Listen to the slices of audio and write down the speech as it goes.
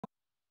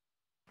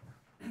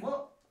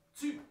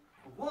two,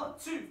 1,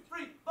 2,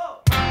 3, 4.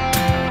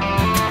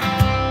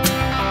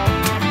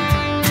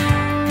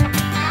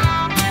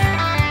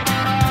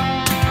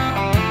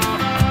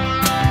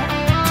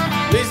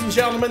 Ladies and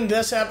gentlemen,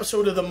 this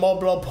episode of the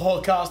Mudblood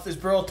podcast is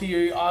brought to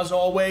you, as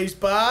always,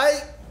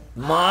 by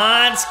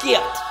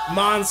Manscaped,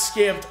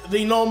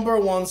 the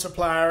 #1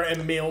 supplier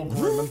in male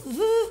grooming.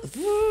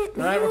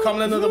 Alright, we're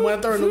coming into the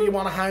winter. I know you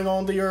want to hang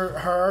on to your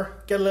hair,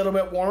 get a little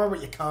bit warmer,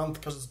 but you can't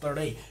because it's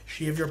dirty.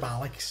 Shave your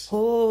ballocks.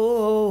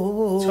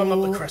 Oh, It's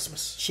coming up to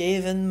Christmas.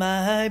 Shaving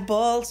my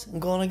balls, I'm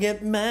gonna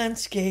get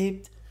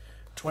Manscaped.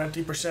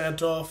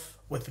 20% off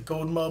with the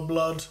code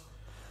Mudblood.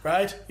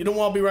 Right? You don't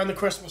want to be around the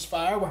Christmas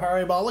fire with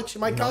hairy bollocks.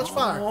 You might catch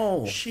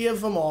fire. Shave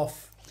them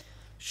off.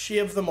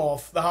 Shave them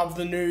off. They have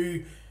the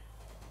new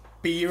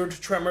beard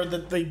trimmer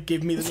that they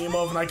give me the name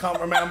of and I can't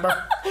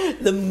remember.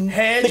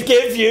 They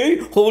give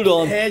you? Hold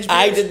on.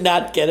 I did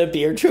not get a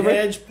beard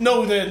trimmer.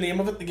 No, the name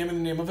of it. They give me the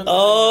name of it.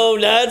 Oh,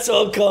 that's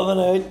all coming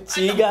out.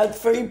 So you got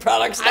free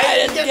products.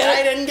 I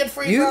didn't get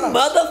free you products.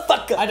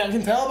 Motherfucker. I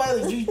can tell by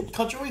it. Did you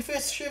cut your wee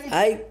face shaving?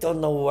 I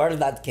don't know where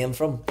that came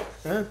from.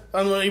 Yeah.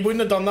 And he wouldn't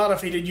have done that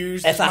if he'd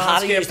used If I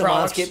had Manscaped used the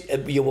products.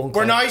 Manscaped, you won't.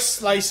 We're now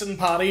slicing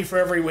Paddy for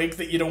every week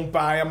that you don't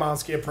buy a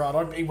Manscaped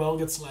product. He will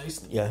get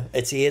sliced. Yeah,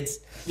 it's AIDS.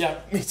 Yeah,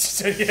 me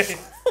too. Yeah.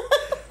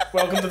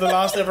 Welcome to the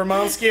last ever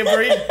Manscaped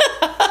read.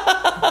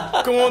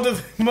 Go on to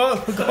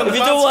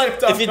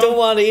If you don't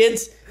want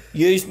AIDS,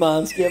 use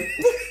Manscaped.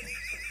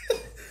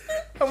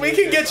 And we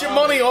can get your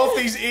money off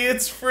these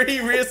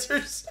AIDS-free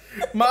racers.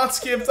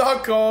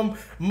 Manscaped.com,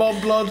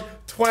 Mudblood,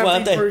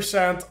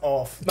 20%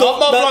 off. Not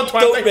Mudblood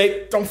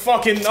 20. Don't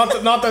fucking,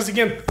 not this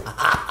again.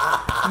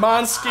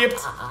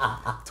 Manscaped,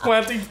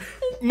 20.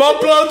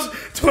 Mudblood,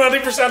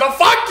 20% off.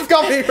 Fuck, you've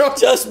got me wrong.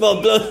 Just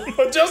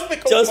Mudblood. Just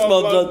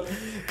Mudblood.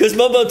 Because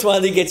Mudblood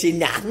 20 gets you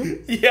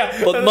nothing. Yeah.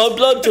 But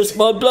Mudblood, just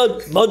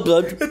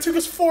Mudblood. It took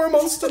us 4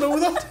 months to know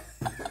that.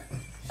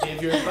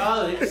 Shave your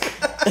ballocks.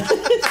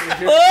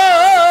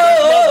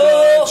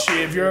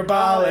 Shave your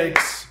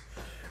ballocks.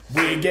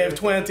 We give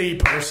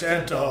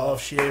 20%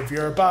 off. Shave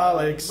your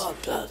ballocks.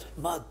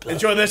 Mudblood.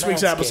 Enjoy this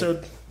week's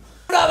episode.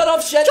 Have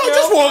enough shit.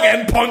 Just walk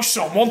in and punch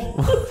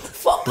someone.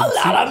 Fuck a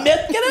lot of meat.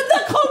 Get in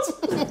there,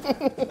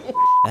 cunt.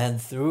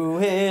 And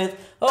through it,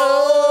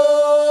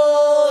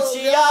 oh,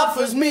 she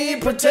offers me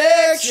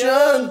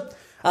protection.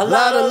 A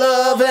lot of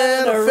love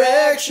and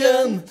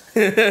affection.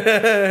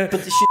 But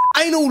the shit.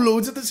 I know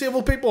loads of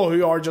disabled people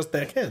who are just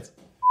dickheads.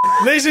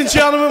 Ladies and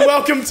gentlemen,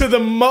 welcome to the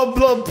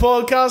Mudblood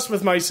podcast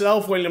with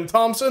myself, William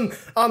Thompson,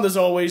 and as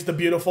always, the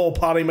beautiful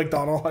Paddy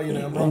McDonald. How you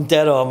doing, bro? I'm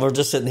dead on. We're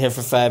just sitting here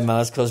for 5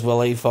 minutes because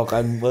Willie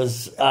fucking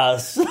was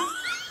the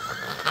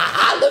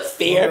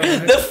fear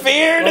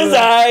in his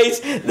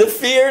eyes.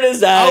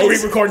 I'll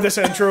re-record this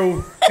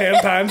intro 10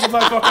 times if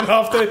I fucking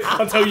have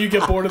to until you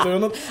get bored of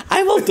doing it.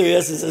 I will do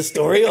this as a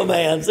story on my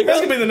Instagram.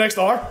 This will be the next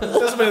hour. This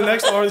will be the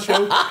next hour of the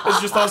show. It's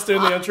just us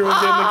doing the intro and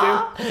getting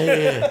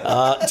the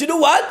game. Do you know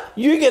what?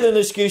 You get an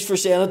excuse for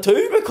saying it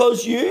too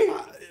because you...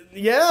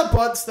 Yeah,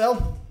 but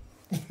still.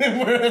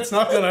 It's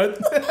not going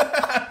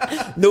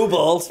out. No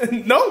balls.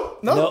 No.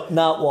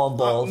 Not one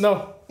ball.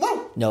 No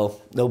balls.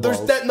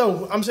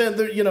 No. I'm saying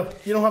that, you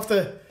don't have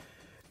to.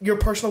 Your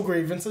personal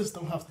grievances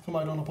don't have to come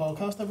out on a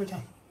podcast every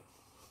time.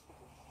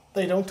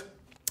 They don't.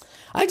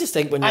 I just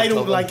think when you're I don't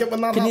talking, like it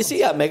when that Can happens. you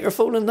see that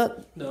microphone in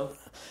that? No.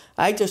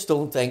 I just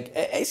don't think.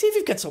 See if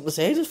you've got something to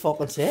say. Just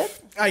fucking say it.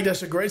 I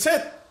disagree. Say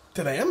it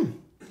to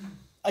them.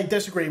 I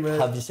disagree with.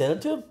 Have you said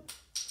it to him?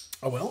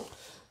 I will.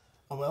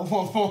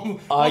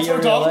 Are you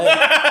really?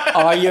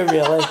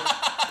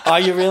 Are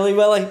you really,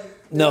 Willie?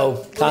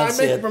 No, can't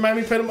say it. Remind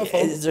me, put it on my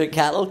phone. Is there a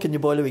kettle? Can you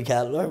boil a wee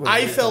kettle?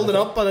 I filled it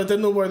up, but I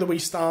didn't know where the wee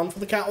stand for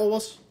the kettle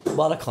was.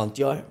 What a cunt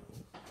you are.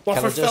 What,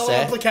 Can for I just filling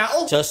say? up the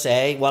kettle? Just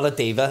say, what a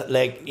diva.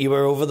 Like, you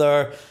were over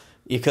there,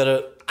 you could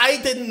have... I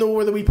didn't know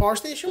where the wee power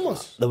station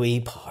was. The wee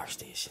power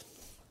station.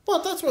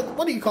 What? That's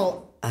what do you call it?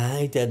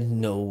 I didn't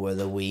know where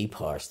the wee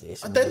power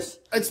station I didn't. was.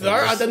 It's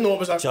there. I didn't know it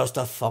was there. Just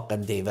a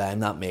fucking diva. I'm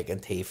not making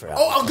tea for it.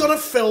 Oh, I'm gonna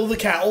fill the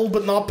kettle,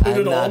 but not put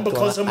it on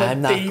because I'm a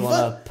not diva.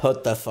 gonna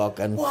put the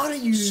fucking What are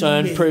you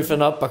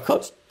soundproofing up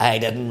because I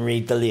didn't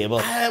read the label.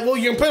 Well,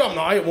 you can put it up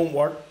now. It won't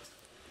work.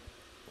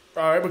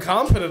 Alright, we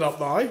can't put it up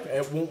now.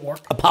 It won't work.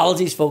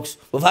 Apologies, folks.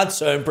 We've had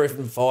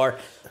soundproofing for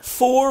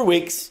 4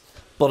 weeks,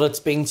 but it's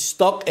been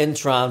stuck in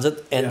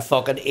transit in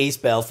fucking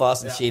East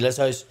Belfast in Sheila's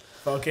house.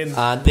 Fucking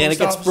and then it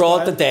gets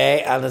brought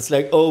today, and it's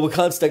like, oh, we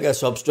can't stick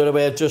this up straight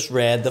away. I just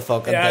read the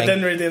fucking thing. I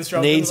didn't read the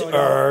instructions. Needs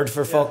aired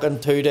for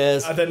fucking 2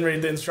 days. I didn't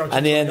read the instructions.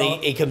 And then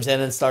he comes in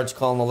and starts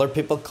calling other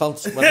people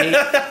cunts when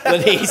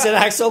he's an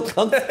actual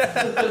cunt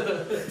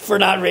for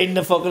not reading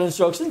the fucking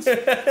instructions.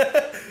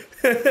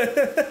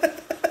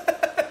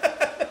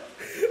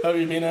 How have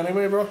you been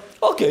anyway, bro?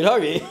 Oh, good. How are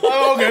you?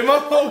 Oh, good,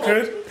 man. Oh,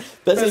 good.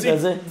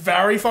 Busy.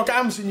 Very fucking. I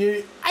haven't seen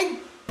you. I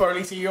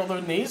barely see you on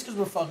the knees because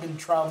we're fucking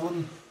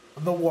travelling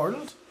the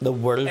world. The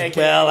world.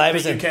 AKA well, I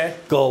was the in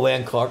UK. Galway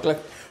and Cork.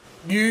 Like,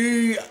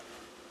 you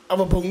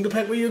have a bone to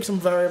pick with you because I'm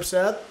very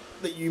upset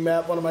that you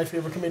met one of my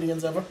favourite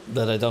comedians ever.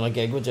 that I done a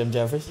gig with Jim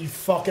Jeffries. You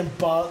fucking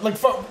bad. Like,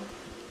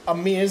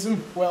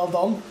 Amazing. Well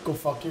done. Go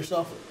fuck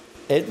yourself.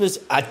 It was.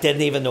 I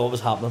didn't even know it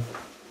was happening.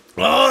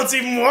 Oh, it's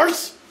even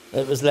worse.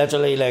 It was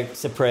literally like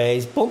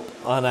surprise bump,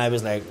 and I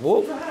was like,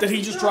 whoa. Did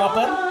he just drop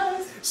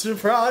in?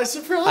 Surprise,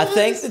 surprise. I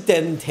think they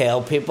didn't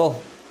tell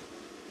people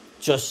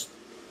just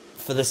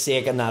for the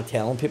sake of not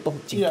telling people.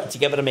 Do you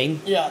get what I mean?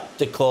 Yeah.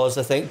 To cause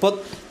the thing.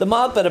 But the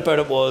mad bit about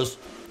it was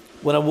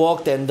when I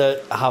walked in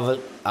to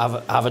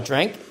have a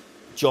drink,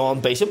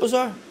 John Bishop was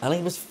there, and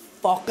he was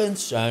fucking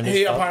sound as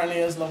He fuck. apparently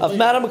is lovely. I've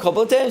met him a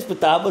couple of times,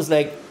 but that was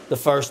like the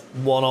first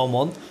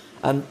one-on-one,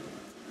 and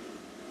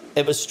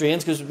it was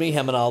strange because it was me,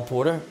 him, and Al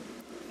Porter,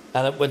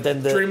 and it went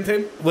in the Dream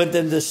team. Went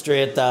in the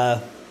straight.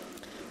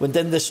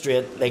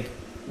 Like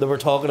they were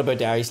talking about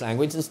the Irish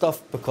language and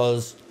stuff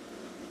because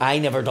I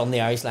never done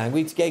the Irish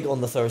language gig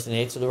on the Thursday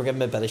night, so they were giving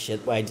me a bit of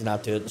shit. Why did you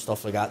not do it and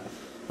stuff like that?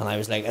 And I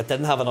was like, I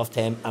didn't have enough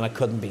time, and I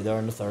couldn't be there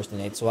on the Thursday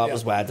night, so that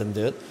was why I didn't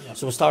do it. Yeah.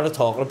 So we started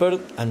talking about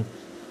it, and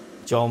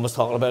John was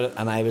talking about it,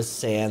 and I was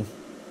saying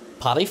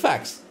potty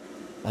facts,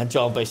 and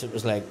John Bishop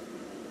was like,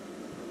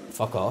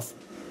 "Fuck off."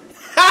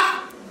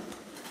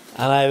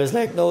 And I was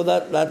like, no,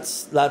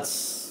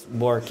 that's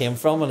where it came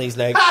from. And he's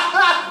like,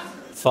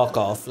 fuck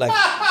off. Like,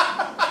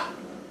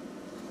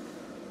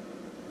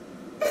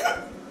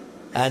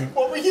 and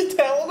What were you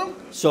telling him?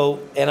 so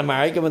in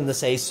America, when they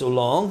say so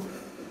long,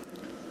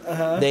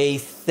 they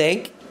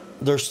think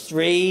there's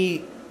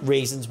 3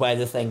 reasons why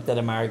they think that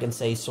Americans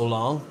say so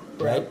long,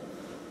 right?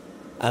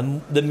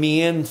 And the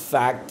main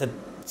fact that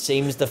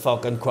seems to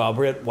fucking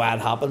corroborate why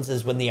it happens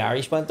is when the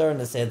Irish went there and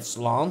they said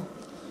slán,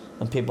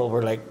 and people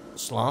were like,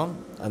 slán?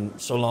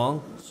 And so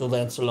long. So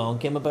then so long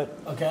came about.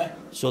 Okay.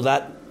 So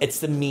that it's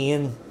the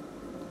main.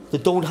 They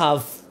don't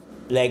have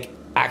like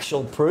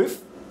actual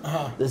proof.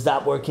 Is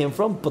that where it came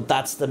from? But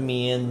that's the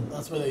main.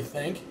 That's what they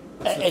think.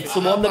 It's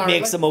the one that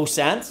makes the most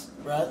sense.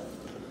 Right.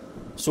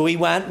 So he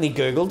went and he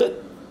googled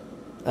it,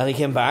 and he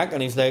came back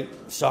and he's like,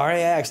 "Sorry,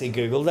 I actually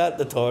googled that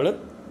the toilet,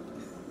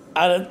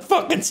 and it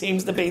fucking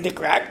seems to be the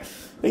crack."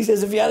 He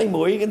says, "If you have any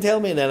more, you can tell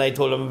me." And then I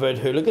told him about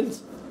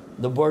hooligans.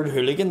 The word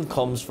hooligan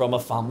comes from a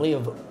family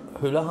of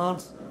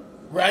hooligans.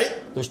 Right.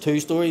 There's 2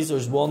 stories.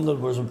 There's one that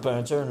was a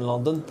bouncer in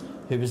London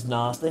who was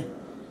nasty,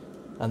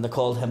 and they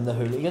called him the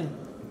hooligan.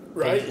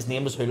 Right. His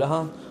name was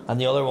Houlihan.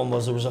 And the other one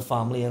was there was a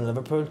family in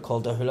Liverpool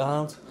called the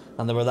Houligans,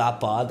 and they were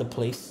that bad the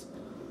police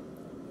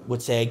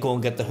would say, "Go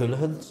and get the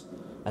hooligans,"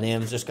 and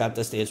then it just got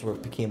to the stage where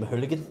it became a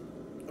hooligan,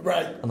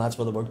 Right. and that's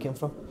where the word came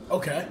from.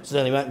 Okay. So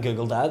then he went and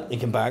googled that. He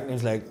came back and he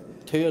was like,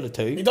 2 out of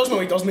 2. He doesn't know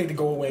he doesn't need to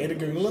go away to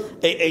Google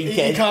it. He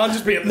He can't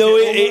just be at the No,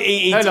 table.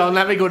 he Hold on,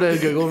 let me go to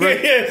Google.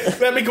 Right? Yeah,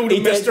 let me go to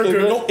He did Mr.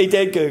 Google. it. He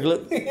did Google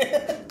it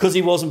because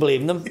he wasn't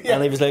believing them,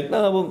 and he was like,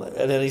 "No." Well,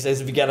 and then he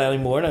says, "If you get any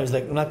more," and I was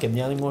like, "I'm not giving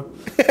you any more."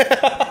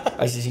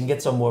 I says, "You can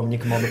get some more when you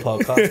come on the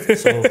podcast."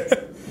 So,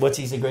 what's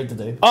he's agreed to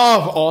do?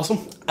 Oh, awesome.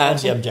 And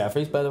Jim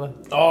Jeffries, by the way.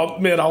 Oh,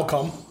 mate, I'll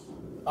come.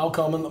 I'll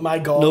come, and my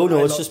God. No,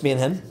 I it's love- just me and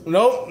him.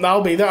 No,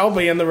 I'll be there. I'll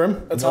be in the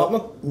room. It's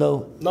happening.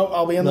 No, No,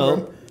 I'll be in the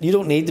room. you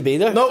don't need to be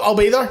there. No, I'll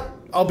be there.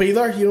 I'll be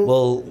there. You.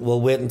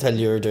 We'll wait until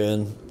you're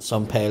doing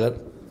some pilot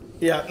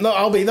Yeah. No,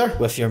 I'll be there.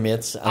 with your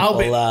mates. And I'll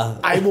be.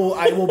 we'll,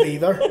 I will be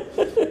there.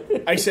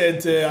 I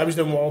said I was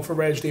doing one for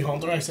Reg D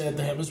Hunter. I said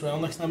to him as well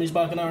next time he's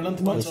back in Ireland.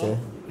 What did he say?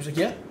 He was like,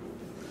 yeah.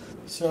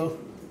 So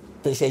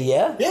They say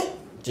yeah, yeah,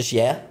 just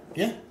yeah,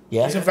 yeah.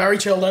 Yeah. He's a very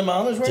chilled out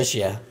man, as well. just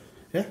yeah,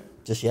 Yeah,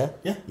 just yeah,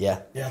 Yeah. yeah,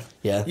 yeah,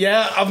 yeah.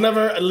 yeah. I've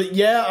never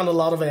and a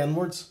lot of N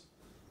words.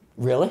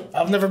 Really?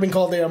 I've never been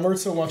called the N word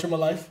so much in my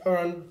life.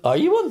 Around. Are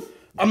you one?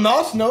 I'm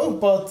not, no,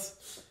 but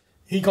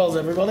he calls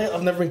everybody.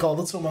 I've never been called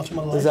it so much in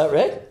my life. Is that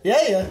right?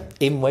 Yeah.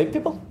 Even white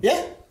people?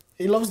 Yeah.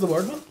 He loves the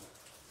word, man.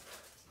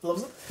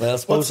 Loves it. Well, I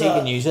suppose What's he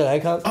can use it. I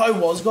can't. How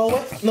was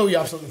Galway? No, you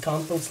absolutely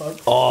can't. Don't start.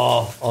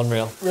 Oh,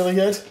 unreal, Really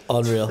good.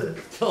 unreal.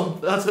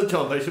 That's what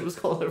John Bishop was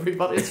calling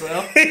everybody as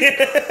well.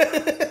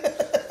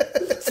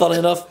 Funny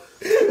enough.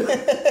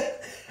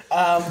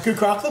 Good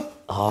crack them.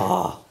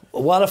 Oh,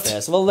 what a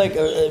festival! Like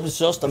it was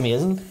just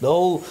amazing. The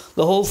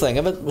whole thing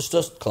of it was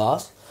just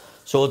class.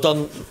 So I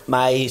done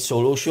my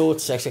solo show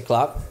at 6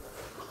 o'clock,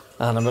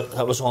 and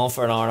it was on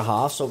for an hour and a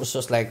half. So it was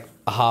just like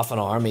a half an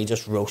hour me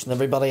just roasting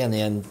everybody, and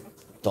then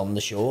done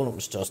the show. And it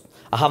was just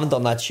I haven't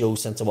done that show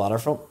since the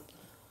Waterfront.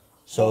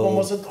 So What one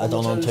was it? I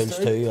done on Tunes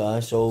Tunes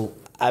 2. So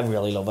I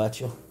really love that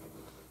show.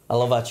 I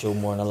love that show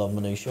more than I love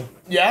my new show.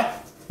 Yeah.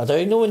 I do.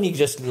 You know when you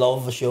just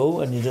love a show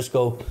and you just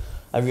go,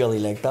 I really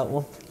like that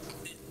one.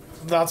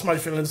 That's my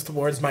feelings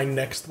towards my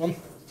next one.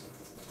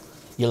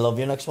 You love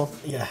your next one.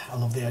 Yeah, I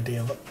love the idea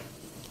of it.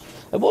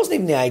 It wasn't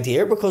even the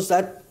idea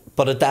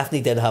but it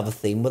definitely did have a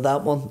theme with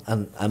that one,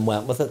 and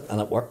went with it, and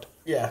it worked.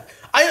 Yeah.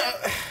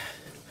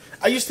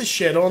 I used to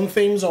shit on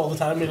themes all the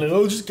time. Be like,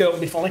 oh, just get up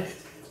and be funny.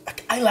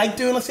 I like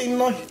doing a theme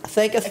now. I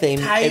think a theme.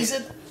 It ties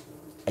it.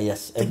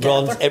 Yes,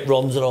 together. it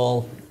runs it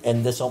all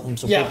into something,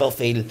 so Yeah. people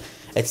feel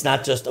it's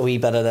not just a wee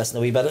bit of this and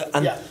a wee bit of.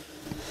 And Yeah.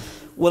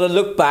 when I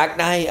look back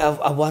now,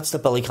 I watched the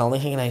Billy Connolly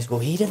thing, and I just go,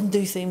 he didn't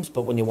do themes,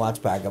 but when you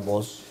watch back, it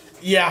was.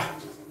 Yeah.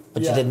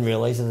 But Yeah. you didn't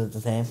realise it at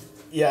the time.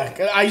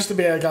 Yeah, I used to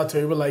be like that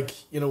too, with like,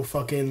 you know,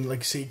 fucking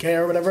like CK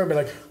or whatever. I'd be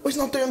like, oh, he's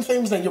not doing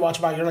things. Then you watch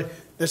back, you're like,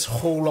 this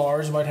whole hour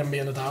is about him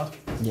being a dad.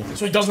 Yeah.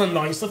 So he doesn't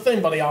announce the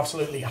thing, but he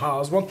absolutely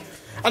has one.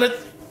 And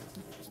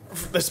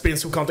this being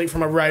so content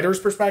from a writer's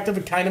perspective,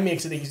 it kind of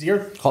makes it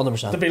easier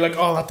 100%. to be like,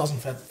 oh, that doesn't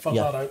fit, fuck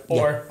Yeah. that out,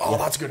 or Yeah. oh, Yeah.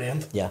 that's a good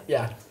end. Yeah.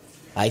 Yeah.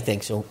 I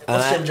think so.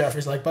 What's Jim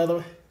Jeffries like, by the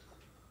way?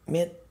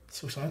 Mate,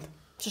 So sad.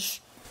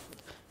 just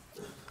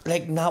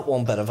like not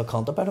one bit of a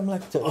cunt about him.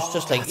 Like it was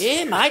just like,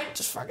 yeah, mate,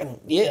 just fucking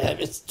yeah.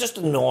 It's just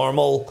a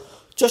normal,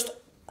 just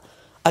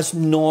as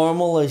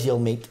normal as you'll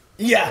meet.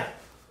 Yeah.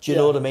 Do you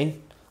know what I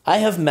mean? I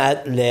have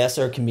met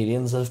lesser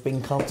comedians that have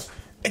been cunts.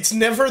 It's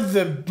never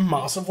the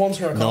massive ones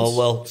who are No, cunts.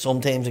 well,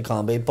 sometimes it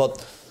can be,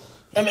 but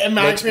In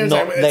my like, experience,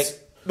 not- it's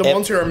like, the it-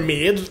 ones who are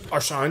made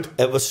are sound.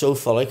 it was so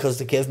funny because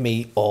they give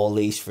me all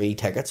these free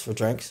tickets for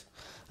drinks.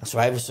 And so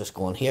I was just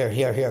going here,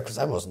 because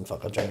I wasn't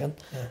fucking drinking.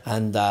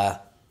 And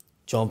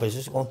John Pace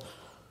was going,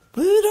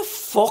 where the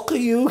fuck are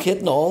you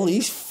getting all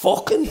these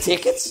fucking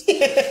tickets?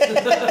 And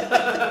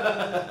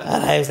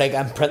I was like,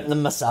 I'm printing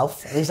them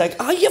myself. And he's like,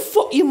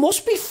 you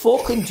must be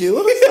fucking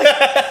doing it.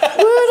 Like,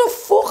 where the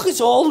fuck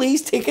is all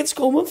these tickets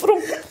coming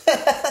from?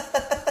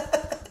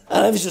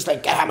 And I was just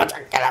like, get him a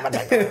drink.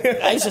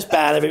 I was just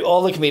buying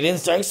all the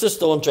comedians drinks, just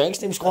throwing drinks.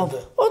 And he was going,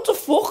 what the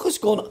fuck is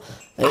going on?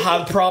 I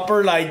had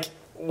proper, like,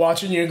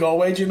 watching you go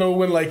away, do you know,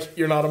 when, like,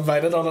 you're not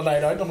invited on a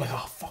night out? I'm like,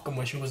 oh, fucking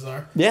wish I was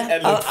there. Yeah,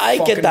 It looked I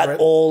get fucking that great.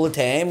 all the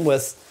time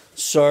with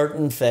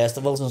certain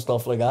festivals and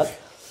stuff like that.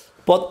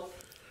 But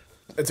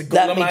It's a goal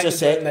let of me mine just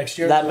to do it say, next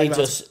year. let Like, me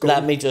that's just goal.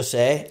 let me just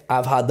say,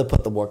 I've had to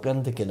put the work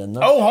in to get in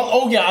there.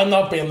 Oh, yeah, I'm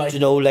not being like... You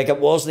know, like it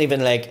wasn't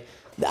even like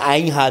I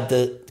had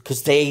to,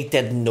 because they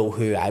didn't know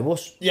who I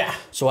was. Yeah.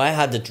 So I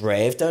had to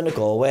drive down to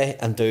Galway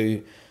and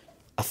do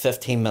a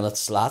 15-minute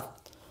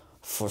slot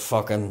for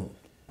fucking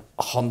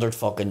 100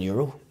 fucking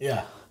euro.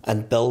 Yeah.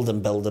 And build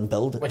and build and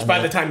build. Which and by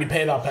then- the time you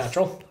pay that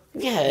petrol...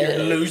 Yeah,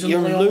 You're losing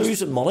You're money almost.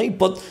 losing money,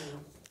 but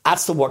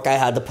that's the work I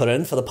had to put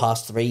in for the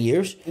past 3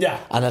 years. Yeah.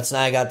 And it's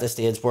now got to the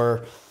stage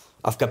where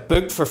I've got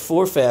booked for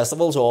 4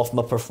 festivals off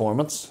my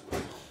performance.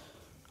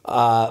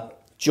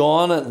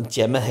 John and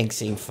Jim, I think,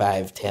 seen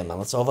 5-10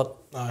 minutes of it,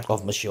 Aye.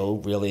 of my show,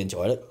 really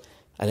enjoyed it.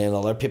 And then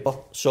other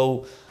people.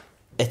 So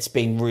it's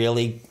been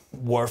really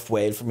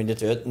worthwhile for me to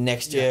do it.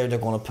 Next year, they're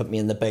going to put me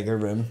in the bigger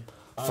room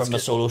for my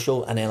good. solo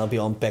show, and then I'll be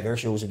on bigger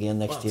shows again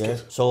next That's year.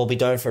 good. So I'll be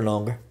down for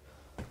longer.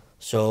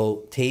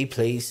 So, tea,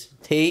 please.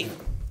 Tea.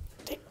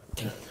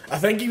 I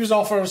think he was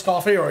offering us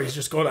coffee, or he's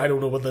just going, I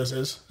don't know what this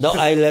is. No,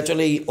 I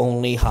literally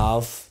only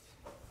have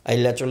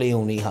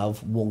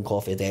one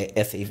coffee a day,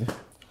 if even.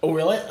 Oh,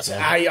 really? So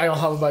I'll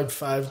have about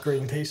 5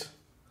 green teas.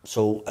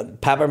 So,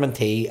 peppermint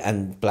tea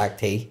and black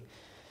tea.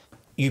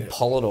 You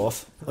pull it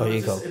off. There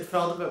you go. It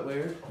felt a bit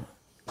weird.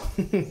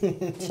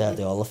 Said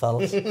to all the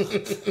fellas.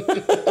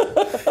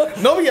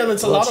 No, yeah,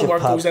 that's a What's lot of your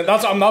work pub? goes in.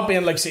 I'm not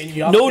being like saying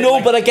you have No, to be no,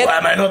 like, but I get. why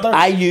am I not there?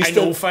 I used I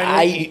know to.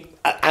 finally.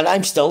 And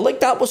I'm still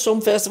like that with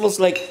some festivals,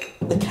 like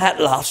the Cat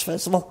Laughs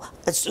Festival.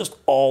 It's just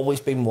always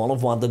been one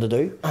I've wanted to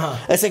do.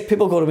 It's like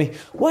people go to me,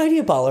 why do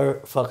you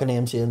bother fucking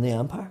MCing the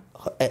Empire?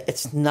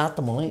 It's not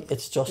the money.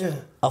 It's just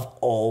I've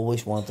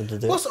always wanted to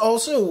do. Plus,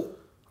 also,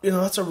 you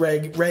know, that's a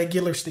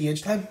regular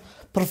stage time.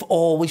 But I've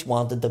always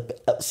wanted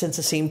to, since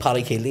I seen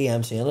Paddy Keeley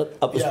MCing it,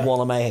 it was Yeah.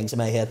 one of my things in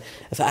my head.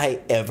 If I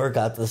ever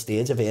got to the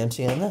stage of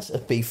MCing this,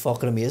 it'd be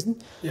fucking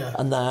amazing. Yeah.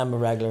 And now I'm a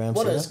regular MC.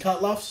 What is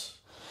Cat Laughs?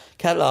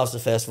 Cat Laughs the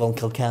festival in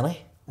Kilkenny.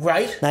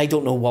 Right. Now I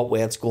don't know what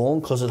way it's going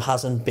because it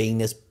hasn't been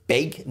this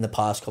big in the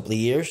past couple of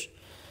years.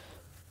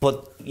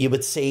 But you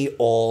would see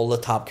all the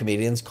top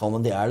comedians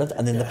coming to Ireland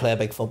and then they play a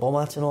big football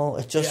match and all.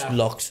 It just Yeah.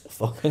 looks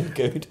fucking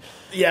good.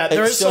 Yeah,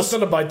 there It's is just-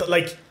 something about that.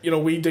 Like, you know,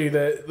 we do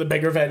the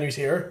bigger venues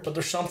here, but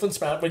there's something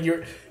special when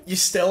you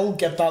still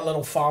get that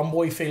little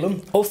fanboy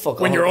feeling. Oh,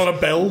 fuck When off. you're on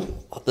a bill.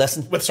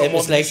 Listen, With someone it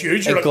was like who's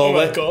huge, you're in like, oh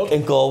my Galway, God.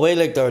 in Galway,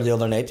 like there the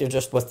other night, you're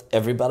just with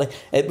everybody.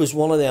 It was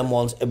one of them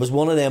ones. It was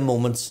one of them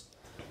moments.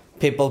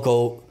 People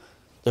go,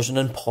 "There's an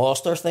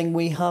imposter thing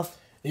we have,"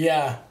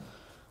 Yeah.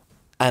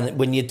 and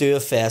when you do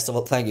a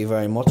festival, thank you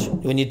very much.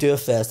 When you do a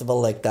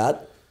festival like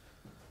that,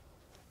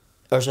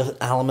 there's an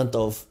element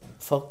of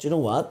fuck. Do you know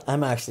what?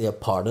 I'm actually a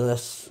part of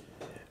this.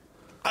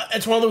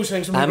 It's one of those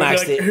things when I'm people be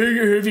actually- like,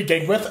 who have you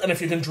gigged with? And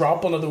if you can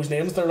drop one of those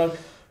names, they're like,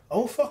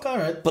 oh, fuck,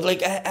 alright. But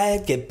like I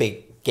get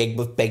gig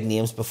with big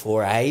names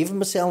before. I even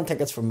was selling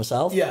tickets for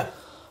myself. Yeah.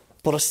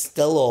 But it's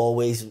still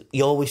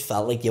you always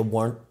felt like you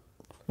weren't.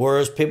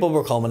 Whereas people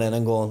were coming in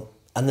and going,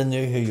 and they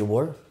knew who you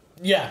were.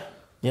 Yeah.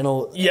 You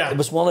know, Yeah. It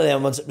was one of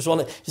them ones. It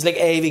was it's like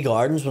AV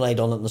Gardens when I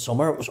done it in the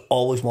summer. It was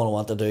always one I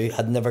wanted to do.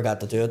 Had never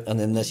got to do it, and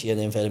then this year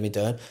they invited me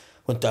down.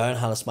 Went down,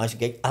 had a smashing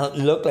gig, and it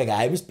looked like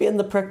I was being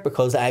the prick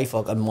because I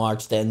fucking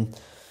marched in,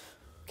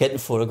 getting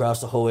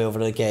photographs the whole way over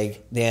to the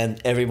gig. Then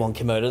everyone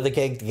came out of the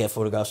gig to get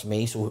photographs of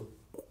me. So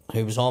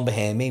who was on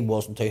behind me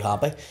wasn't too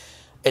happy.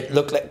 It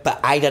looked like, but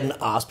I didn't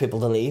ask people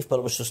to leave. But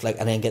it was just like,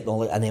 and then getting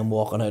all, and then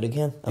walking out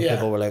again, and Yeah.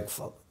 people were like,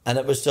 "Fuck." And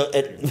it was just,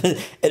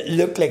 it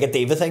looked like a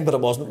diva thing, but it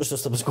wasn't. It was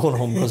just I was going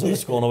home because I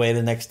was going away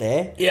the next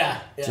day. Yeah.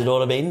 Do you know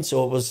what I mean?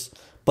 So it was,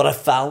 but I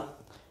felt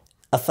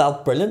I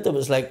felt brilliant. It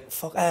was like,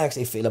 fuck, I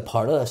actually feel a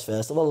part of this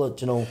festival,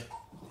 you know.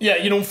 Yeah,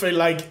 you don't feel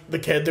like the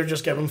kid they're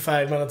just giving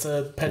 5 minutes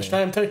of pitch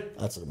time to.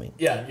 That's what I mean.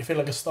 Yeah, you feel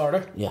like a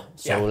starter. Yeah.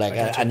 So Yeah, like, I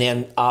get you. and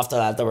then after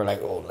that, they were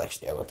like, "Oh,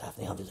 next year we'll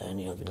definitely have you down.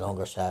 You'll be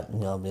longer set,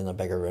 and you'll be in a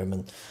bigger room."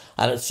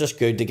 And it's just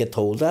good to get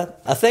told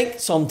that. I think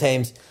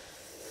sometimes,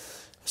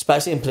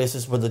 especially in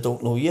places where they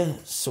don't know you,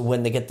 so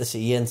when they get to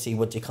see you and see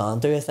what you can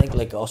do, I think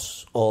like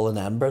us all in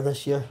Edinburgh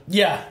this year,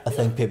 Yeah. I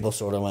think people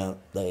sort of went,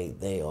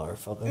 they are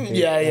fucking good,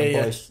 Yeah, them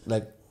yeah. boys.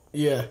 Like,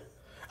 Yeah.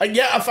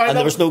 Yeah, I find and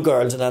there out. was no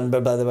girls in Edinburgh,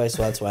 by the way,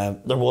 so that's why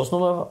there was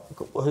no.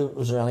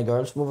 Was there any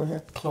girls from over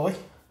here? Chloe.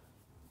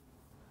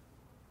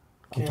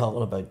 I'm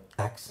talking about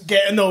X.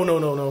 No.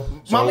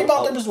 So, Mommy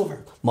Butler was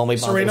over. Mummy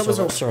Serena was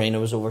over. Serena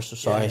was over, so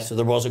sorry. Yeah. So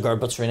there was a girl,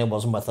 but Serena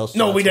wasn't with us. So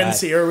No, we that's didn't why.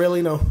 see her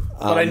really, no.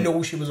 But I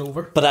know she was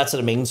over. But that's what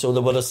I mean. So they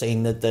would have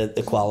seen that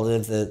the quality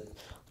of the.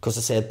 Because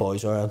I said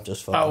boys were, I'm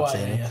just fucking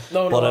saying yeah. it.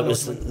 No, but I it know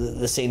was what you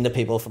they seen the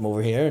people from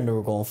over here and they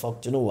were going,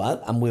 fuck, do you know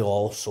what? And we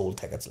all sold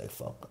tickets like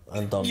fuck.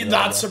 I'm done. Yeah, with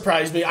that it.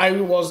 surprised me. I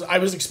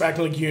was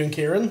expecting like you and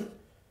Kieran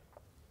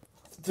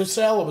to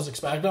sell. I was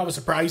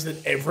surprised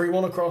that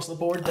everyone across the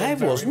board did I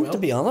very wasn't, well. to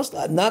be honest.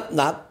 I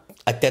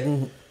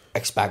didn't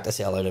expect to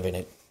sell out every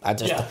night. I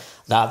just Yeah.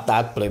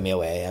 that blew me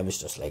away. I was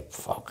just like,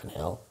 fucking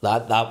hell.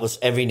 That was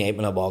every night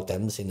when I walked in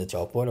and seen the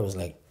chalkboard, I was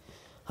like,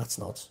 that's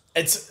nuts.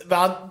 It's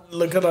that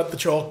looking at the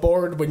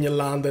chalkboard when you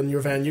land in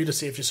your venue to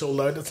see if you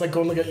sold out. It's like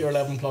going to get your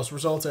 11 plus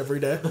results every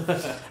day.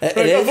 It Like,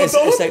 is. I've It's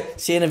done like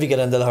seeing if you get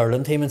into the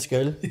hurling team in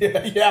school.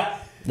 yeah.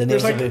 The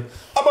There's names like, will be-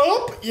 am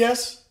I up?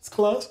 Yes, it's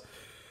class.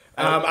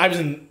 I was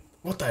in,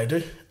 what did I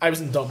do? I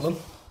was in Dublin.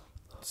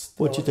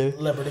 What'd you do?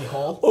 Liberty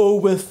Hall. Oh,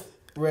 with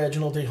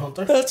Reginald D.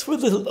 Hunter. that's where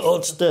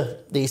the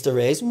Easter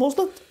raising,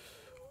 wasn't it?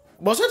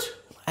 Was it?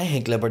 I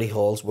think Liberty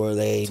Hall's where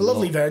they It's a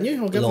lovely venue.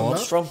 I'll give them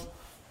launched that. from.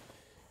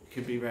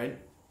 Could be right.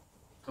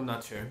 I'm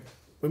not sure.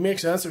 It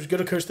makes sense. There's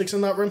good acoustics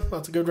in that room.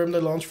 That's a good room to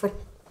launch from.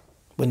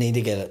 We need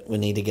to get it. We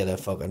need to get a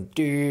fucking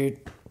dude.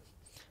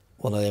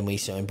 One of them wee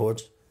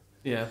soundboards.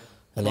 Yeah.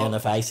 And then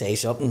if I say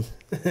something,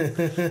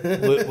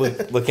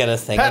 we'll get a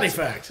thing. Petty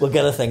fact. We'll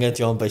get a thing of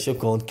John Bishop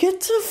going,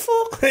 get the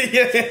fuck.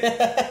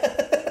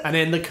 And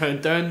then the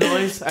countdown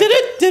noise. I've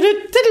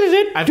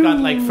I've got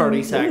like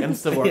 30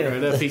 seconds to work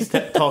out if he's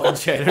talking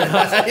shit or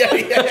not.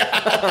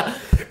 yeah.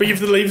 But you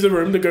have to leave the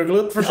room to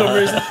Google it for some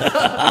reason.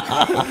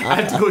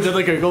 I have to go to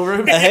the Google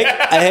room.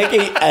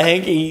 I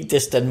think he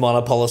just didn't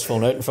want to pull his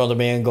phone out in front of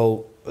me and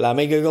go, let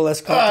me Google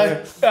this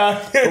country.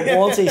 But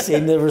once he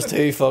seen there was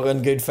two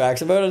fucking good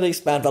facts about it, he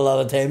spent a lot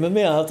of time with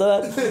me after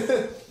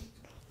that.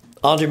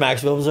 Andrew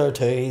Maxwell was there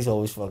too. He's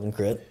always fucking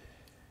great.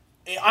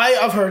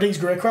 I've heard he's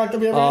great crack to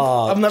be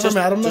honest. I've never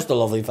met him. Just a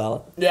lovely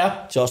fella.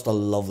 Yeah. Just a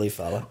lovely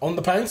fella. On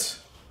the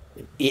pints.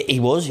 He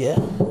was, yeah.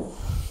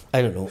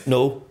 I don't know.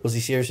 No, was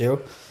he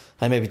 0-0?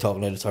 I may be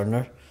talking out of turn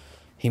there.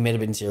 He may have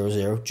been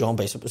 0-0. John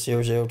Bishop was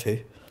 0-0 too.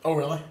 Oh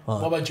really?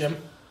 What about Jim?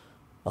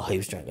 Oh, he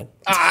was drinking.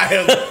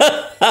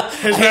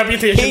 His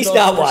reputation. He's does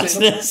not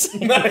precede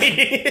watching him.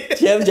 this.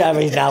 Jim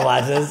Jeffrey's not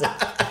watching this.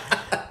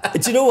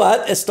 Do you know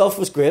what? His stuff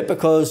was great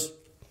because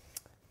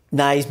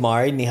now he's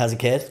married and he has a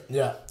kid.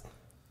 Yeah.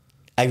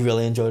 I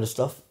really enjoyed his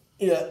stuff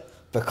Yeah.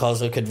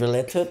 because I could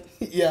relate to it.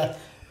 Yeah.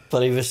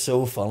 But he was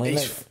so funny.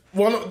 Like,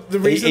 One of the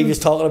he reason was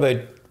talking about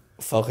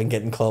fucking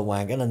getting caught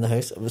wanking in the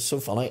house. It was so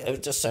funny.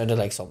 It just sounded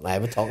like something I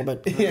would talk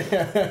about.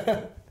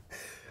 But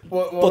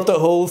the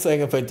whole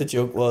thing about the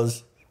joke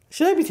was,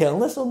 should I be telling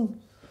this on?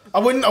 I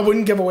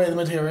wouldn't give away the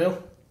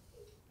material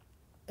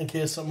in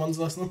case someone's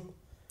listening.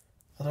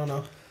 I don't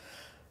know.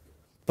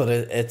 But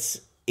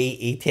it's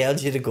he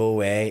tells you to go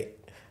away.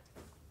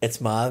 It's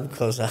mad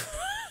because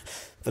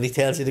but he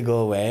tells you to go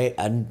away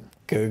and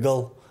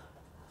Google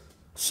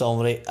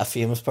somebody, a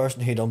famous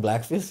person who done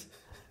blackface.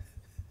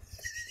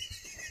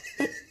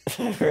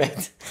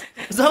 Right.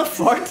 Is that a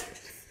fart?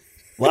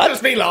 What?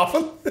 Just me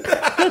laughing.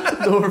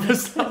 No, it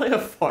was not like a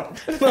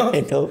fart.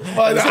 I know.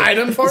 I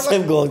didn't fart. So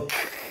I'm going.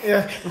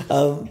 Yeah.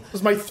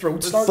 Was my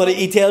throat starting? But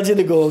he tells you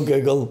to go and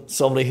Google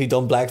somebody who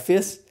done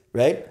blackface,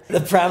 right?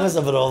 The premise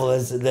of it all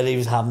is that he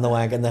was having the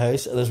wank in the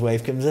house and his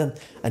wife comes in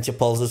and she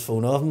pulls his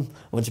phone off him. And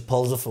when she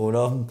pulls the phone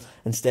off him,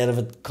 instead of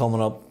it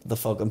coming up the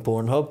fucking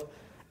Pornhub,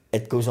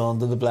 it goes on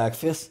to the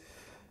blackface.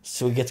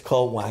 So he gets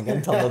caught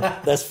wanking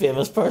to this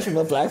famous person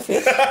with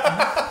blackface.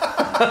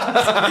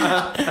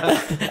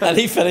 And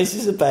he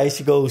finishes it by,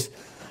 she goes,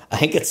 I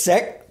think it's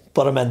sick,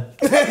 but I'm in.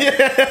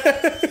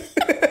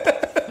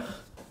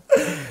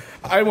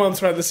 I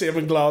once went the same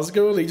in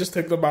Glasgow and he just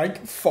took the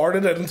mic,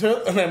 farted into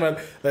it, and I went,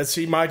 let's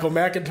see Michael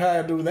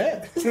McIntyre do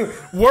that.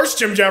 Worst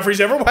Jim Jeffries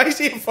ever. Why is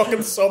he a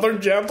fucking southern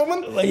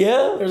gentleman? Well,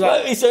 yeah.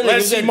 Like, He sounded like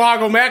let's see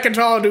Michael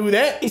McIntyre do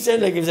that. he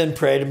sounded like he was in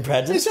Pride and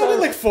Prejudice. He sounded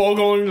like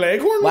Foghorn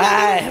Leghorn. Why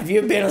have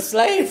you been a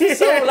slave for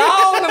so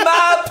long in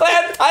my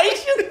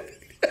plantation?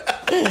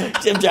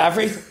 Jim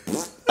Jeffries.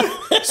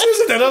 As soon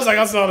as I did, I was like,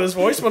 that's not his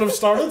voice, but I've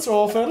started, so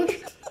I'll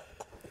finish.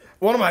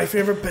 One of my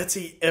favourite bits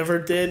he ever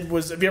did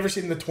was, have you ever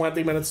seen the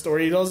 20-minute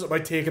story he does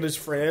about taking his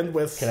friend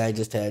with... Can I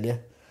just tell you,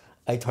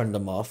 I turned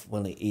him off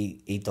when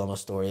he done a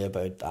story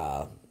about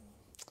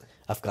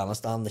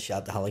Afghanistan, they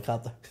shot the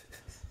helicopter.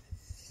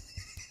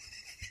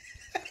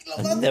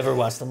 I never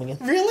watched them again.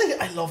 Really?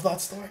 I love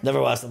that story.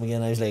 Never watched them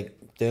again. I was like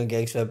doing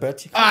gigs for a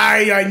bitch.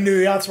 I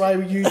knew that's why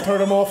you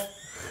turned him off.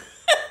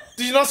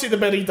 Did you not see the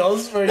bit he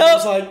does? Where he No,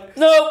 was like,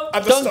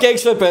 done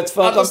gigs for a bitch.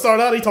 At the start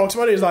of that, he talks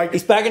about it.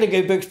 He's back in a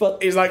good book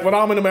spot. He's like, when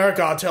I'm in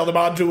America, I tell them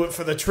I'll do it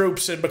for the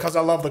troops and because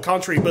I love the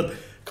country. But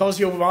because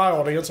you're my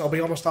audience, I'll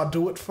be honest, I'll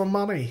do it for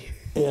money.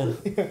 Yeah.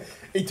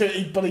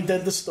 But he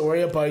did the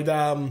story about...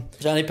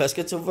 Johnny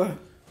Biscuits over?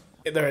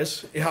 There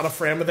is. He had a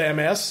friend with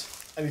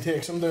MS and he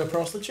takes him to a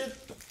prostitute.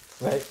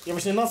 Right. You ever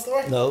seen that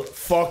story? No.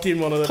 Fucking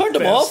one of the Turned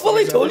him best off, well,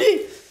 I stories told ever.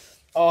 you.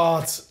 Oh,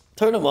 it's...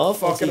 Turn him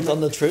off once fucking he's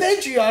done the truth.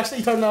 Did you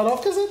actually turn that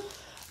off, cousin?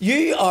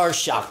 You are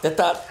shocked at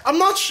that. I'm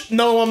not...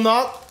 No, I'm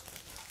not.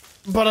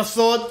 But I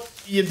thought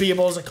you'd be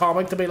able as a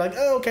comic to be like,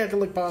 oh, okay, I can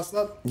look past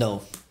that.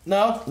 No.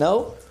 No?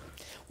 No?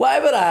 Why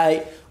would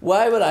I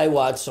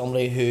watch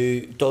somebody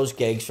who does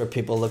gigs for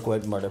people that go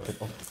out and murder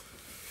people?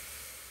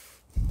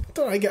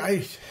 I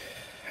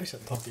sit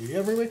and talk to you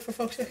every week, for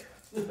fuck's sake.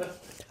 Do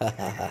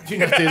you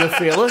get to do the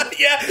feeling?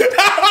 Yeah.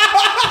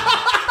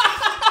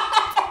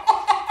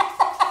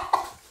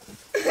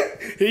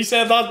 He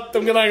said that.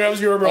 Don't get angry. That was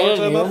your brother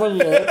said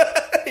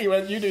that. He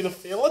went, you do the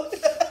feeling.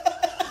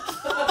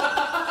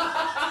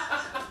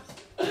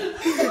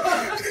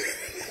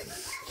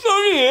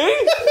 Sorry.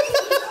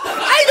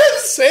 I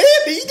didn't say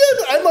it. He did.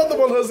 I'm not the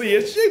one who has the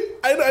issue.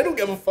 I don't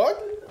give a fuck.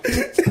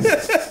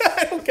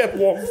 I don't give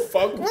one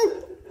fuck.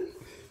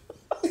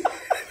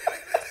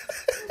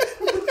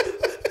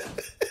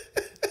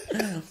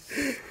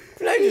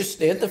 Can I just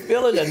state the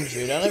feeling didn't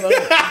shoot anybody?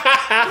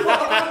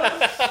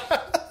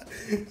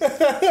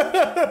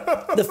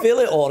 The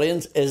Philly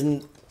audience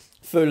isn't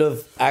full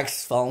of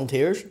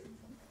ex-volunteers.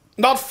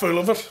 Not full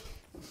of it.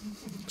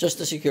 Just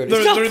the security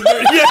They're,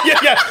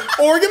 staff. yeah.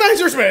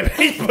 Organisers,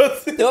 maybe.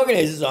 But The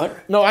organisers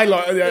aren't. no,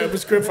 it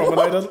was good fun when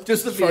I did it.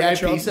 Just the Fucking VIP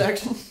shot.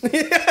 section.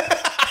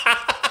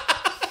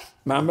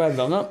 Remember, I've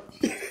done that.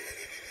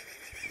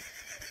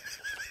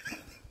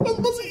 What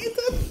was it you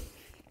did?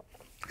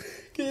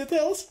 Can you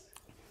tell us?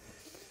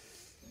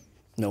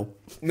 No.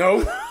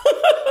 No.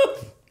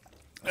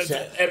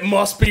 It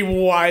must be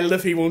wild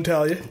if he won't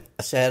tell you.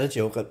 I said a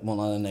joke at one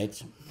of the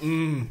nights.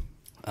 And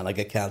I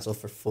got cancelled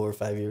for 4 or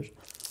 5 years.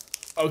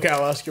 Okay,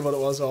 I'll ask you what it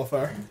was off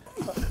air.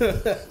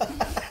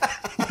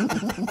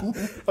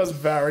 That's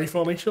very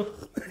funny, Sean.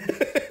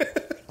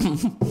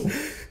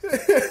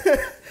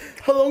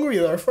 How long were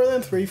you there for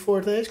then?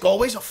 3-4 days?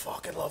 Galway's a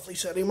fucking lovely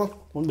city, man.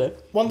 One day.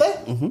 One day?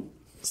 Mm-hmm.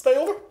 Stay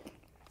over?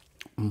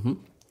 Mm-hmm.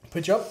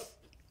 Put you up?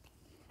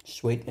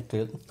 Sweet and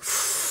Clayton.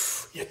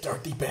 You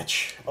dirty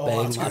bitch. Oh, Big,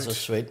 that's massive good.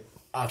 sweet.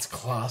 That's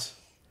class.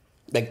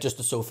 Like just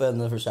a sofa in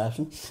the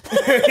reception.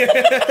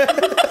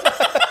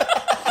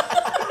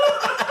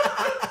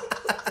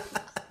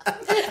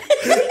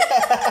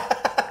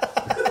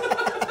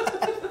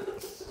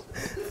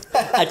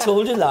 I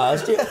told you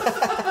last year.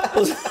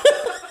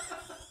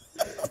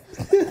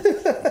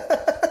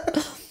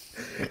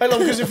 I love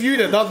because if you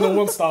did that, no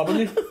one's stopping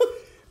you.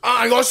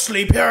 I gotta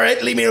sleep here, right?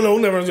 Leave me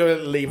alone. Everyone's gonna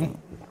leave him.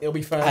 He'll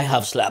be fine. I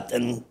have slept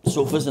in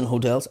sofas in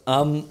hotels.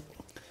 But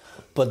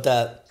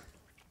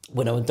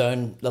when I went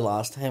down the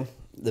last time,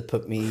 they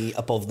put me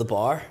above the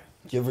bar.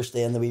 Do you ever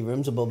stay in the wee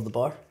rooms above the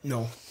bar?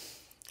 No.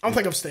 I don't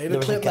think I've stayed There at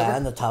was a Clayton guy ever.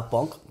 in the top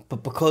bunk,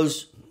 but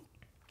because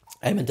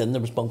I went in, there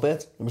was bunk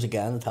beds. There was a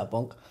guy in the top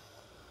bunk.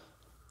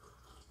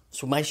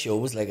 So my show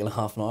was like in a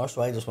half an hour,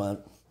 so I just went,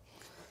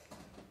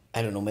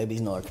 I don't know, maybe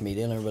he's not a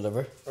comedian or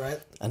whatever.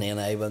 Right. And then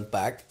I went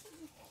back,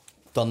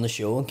 done the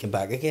show and came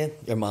back again.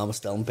 Your mum was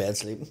still in bed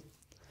sleeping.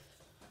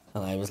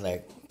 And I was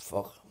like,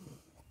 fuck.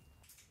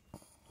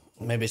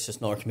 Maybe it's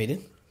just not a comedian.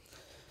 Do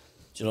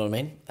you know what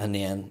I mean? And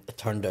then it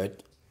turned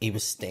out he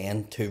was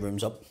staying 2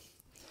 rooms up.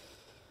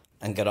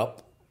 And got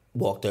up,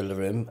 walked out of the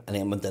room, and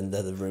then went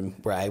into the room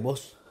where I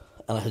was.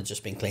 And it had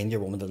just been cleaned,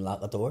 your woman didn't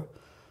lock the door.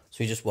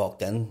 So he just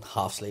walked in,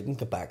 half sleeping,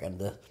 got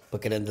into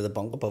the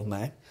bunk above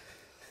mine.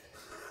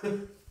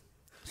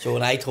 So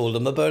when I told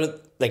them about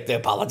it, like they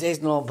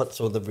apologised and all, but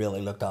so they've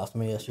really looked after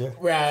me this year.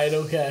 Right,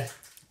 okay.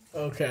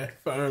 Okay,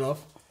 fair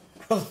enough.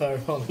 That's very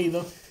funny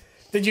though.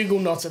 Did you go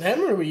nuts at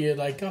him or were you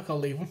like, I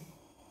can't leave him?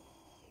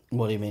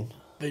 What do you mean?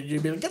 Did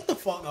you be like, get the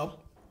fuck up?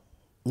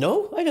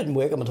 No, I didn't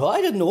wake him at all. I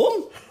didn't know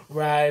him.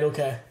 Right,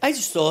 okay. I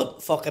just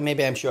thought, fuck,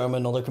 maybe I'm sure I'm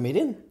another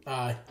comedian.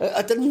 Aye.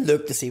 I didn't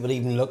look to see what he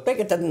even looked like.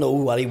 I didn't know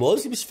what he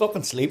was. He was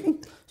fucking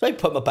sleeping. So I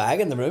put my bag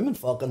in the room and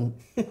fucking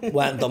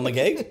went and done my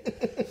gig.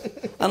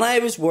 And I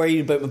was worried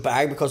about my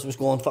bag because I was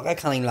going, fuck, I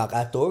can't even lock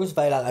that door. Because if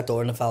I lock that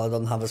door and the fella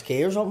doesn't have his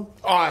key or something.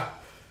 Aye.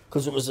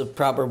 Because it was a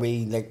proper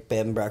wee, like,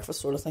 bed and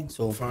breakfast sort of thing.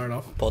 So Fair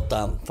enough. But,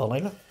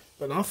 funny, like.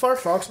 But not far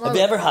fox, man. Have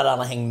you ever had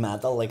anything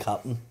mental, like,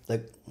 happen?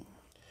 Like,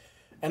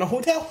 In a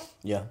hotel?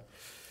 yeah.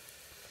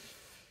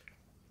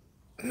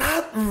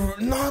 Not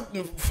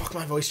fuck,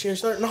 my voice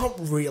changed there. Not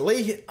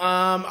really.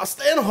 I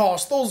stay in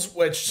hostels,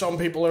 which some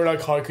people are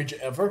like, how could you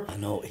ever? I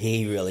know,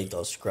 he really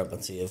does scrub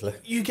and save, like.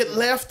 You get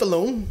left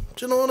alone.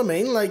 Do you know what I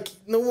mean? Like,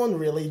 no one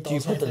really does. Do you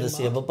put the anything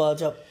disabled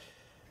badge up?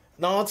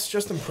 No, it's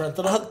just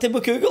imprinted on. Did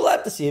we Google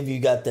that to see if you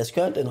got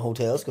discount in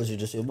hotels because you're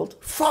disabled?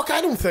 Fuck, I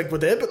don't think we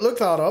did, but look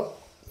that up.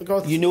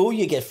 Because You know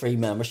you get free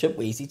membership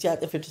with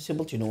EasyJet if you're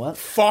disabled. You know that?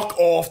 fuck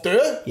off,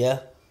 dude. Yeah.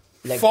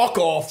 Like, Fuck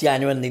off.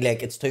 genuinely,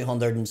 like, it's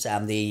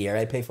 $270 a year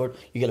I pay for it.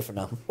 You get it for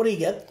nothing. What do you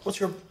get? What's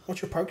your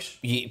perks?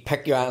 You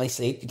pick your only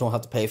seat. You don't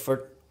have to pay for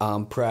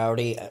it.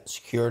 Priority,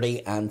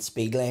 security, and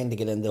speed lane to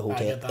get in the hotel.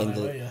 get that into,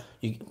 anyway,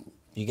 yeah.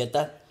 You get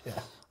that? Yeah.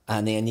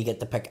 And then you get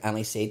to pick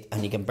any seat,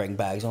 and you can bring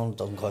bags on. It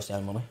doesn't cost you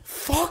any money.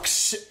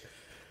 Fuck's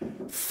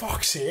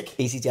sake.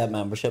 EasyJet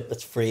membership.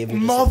 It's free. If you're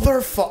disabled.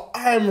 Motherfucker.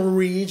 I'm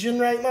raging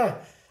right now.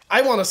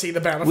 I want to see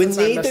the benefits. We I'm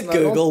need to missing out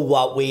on. Google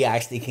what we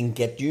actually can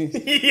get you,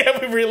 Yeah,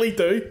 we really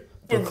do.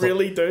 We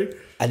really do.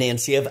 and then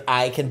see if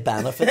I can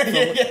benefit from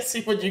it. Yeah,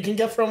 see what you can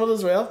get from it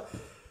as well.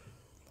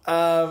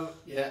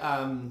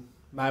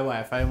 My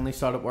Wi-Fi only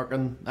started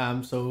working,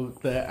 so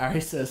the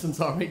Irish Citizens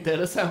Army did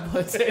assemble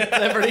at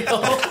Liberty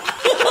Hall.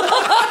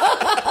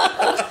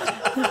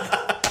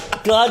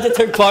 Glad you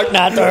took part in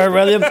that there,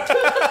 William.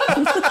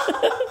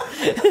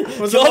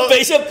 John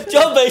Bishop,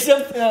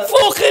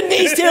 fucking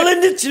he's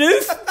telling the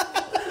truth.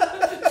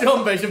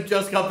 John Bishop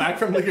just got back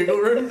from the Google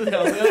room to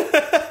tell me.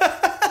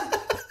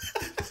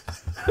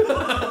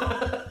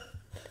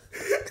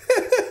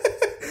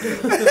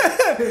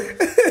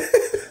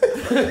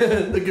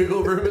 The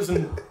Google room is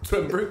in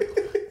Twinbrook.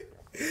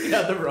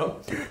 Yeah, they're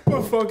wrong.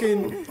 Well,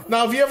 fucking.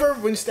 Now, have you ever,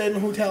 when you stayed in a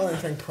hotel,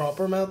 anything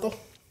proper mental?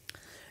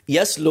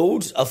 Yes,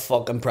 loads of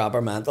fucking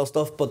proper mental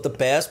stuff, but the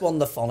best one,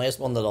 the funniest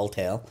one that I'll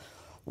tell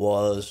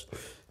was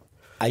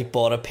I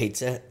bought a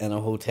pizza in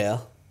a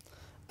hotel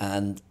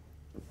and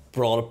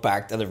brought it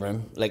back to the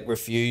room, like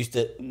refused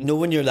it. You know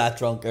when you're that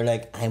drunk, you're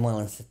like, I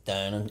want to sit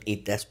down and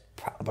eat this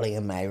properly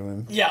in my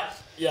room. Yeah,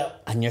 yeah.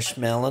 And you're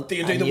smelling it. Do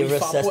you do and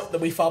the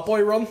wee fat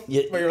boy run?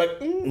 Yeah. Where you're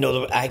like,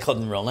 No, I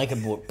couldn't run. I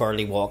could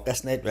barely walk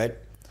this night, right?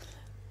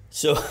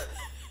 So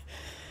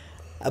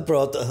I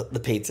brought the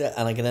pizza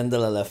and I got into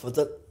the lift with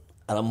it,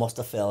 and I must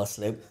have fell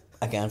asleep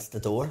against the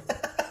door.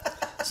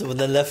 So when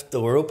the lift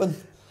door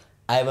opened,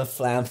 I went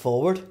flying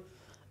forward,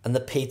 and the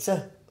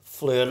pizza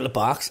flew out of the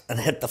box and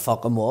hit the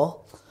fucking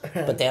wall.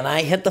 But then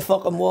I hit the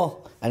fucking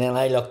wall, and then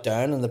I looked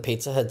down, and the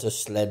pizza had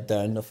just slid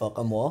down the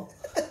fucking wall.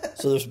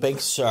 So there's a big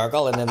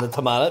circle, and then the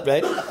tomato,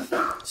 right?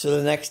 So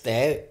the next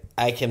day,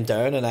 I came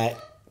down, and I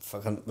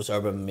fucking was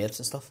over with my mates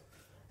and stuff.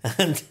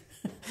 And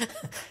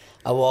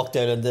I walked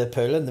out into the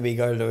pool, and the wee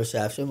girl at the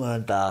reception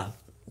went, I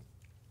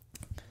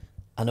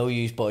know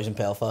you use boys in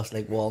Belfast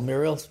like wall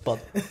murals, but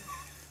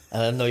I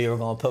didn't know you were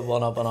going to put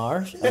one up on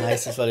ours. And I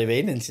said, what do you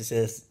mean? And she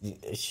says,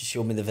 she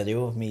showed me the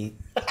video of me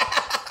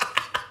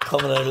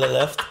coming out of the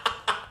lift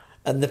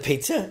and the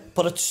pizza,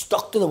 but it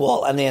stuck to the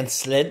wall and then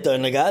slid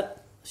down like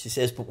that. She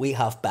says, but we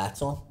have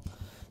bats on.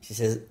 She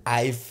says,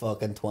 I've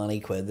fucking 20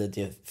 quid that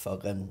you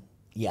fucking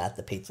yat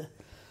the pizza.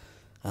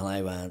 And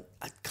I went,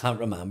 I can't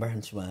remember.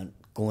 And she went,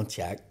 go and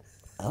check.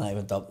 And I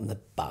went up and the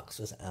box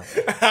was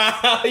empty.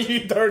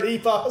 you dirty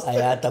bastard.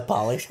 I had the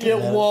polish. Get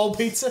wall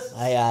pizza.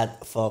 I had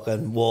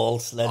fucking wall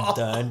slid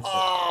down.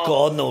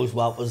 God knows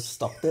what was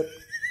stuck to it.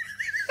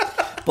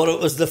 But it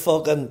was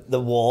the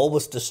wall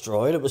was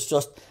destroyed. It was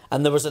just,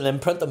 and there was an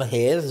imprint of my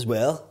head as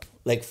well.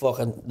 Like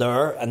fucking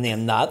there, and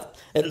then that.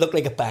 It looked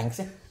like a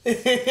Banksy.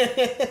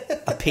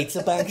 A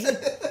pizza Banksy.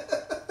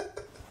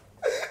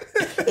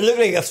 It looked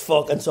like if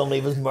fucking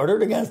somebody was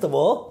murdered against the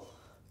wall.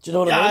 Do you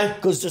know what I mean?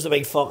 Because just a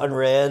big fucking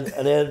red,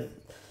 and then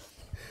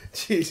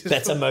Jesus.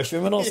 bits of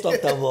mushroom and all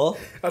stuck to the wall.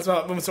 That's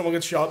what when someone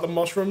gets shot, the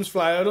mushrooms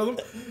fly out of them.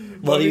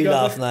 What are you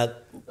laughing at?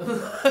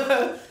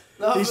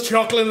 He's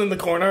chuckling in the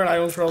corner, and I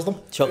don't trust him.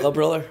 Chuckle,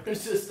 brother.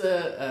 There's just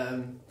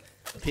a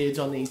page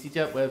on the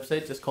EasyJet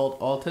website just called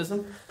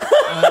Autism.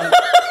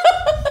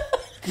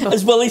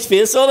 Is Willie's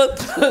face on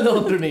it? And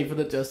underneath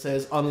it just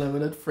says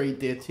unlimited free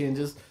date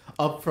changes,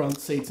 upfront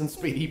seats and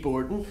speedy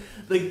boarding.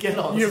 They get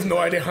on. You have no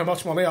idea how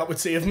much money that would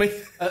save me.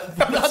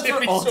 That's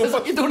your me so autism.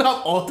 much. You don't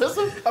have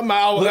autism?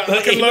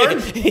 I can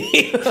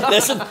learn.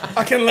 Listen,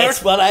 I can learn.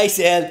 it's what I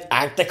said.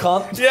 Act the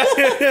cunt.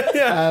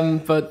 Yeah.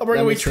 But I'll bring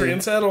a let wee me see.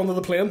 train set onto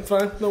the plane.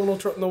 Fine. No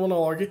one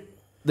will argue.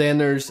 Then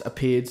there's a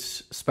page,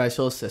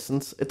 special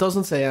assistance. It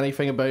doesn't say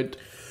anything about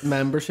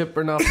membership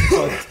or not,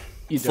 but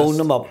you just Phone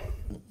them up.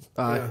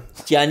 Aye.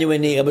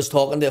 Genuinely, I was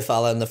talking to a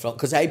fella in the front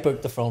because I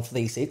booked the front for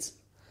these seats.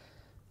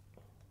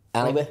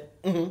 Anyway,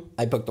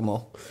 I booked them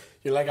all.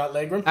 You like that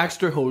legroom?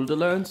 Extra hold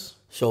allowance.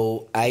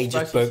 So I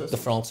just Special booked the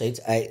front seats.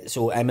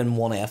 So I'm in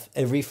 1F.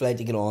 Every flight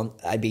you get on,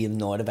 I'd be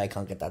annoyed if I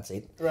can't get that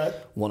seat. Right.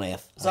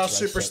 1F. Is that a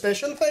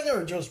superstition thing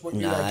or just what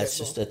you Nah, like? it's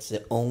just it's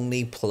the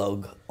only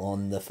plug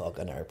on the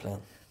fucking airplane.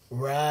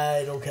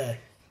 Right. Okay.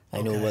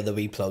 I know where the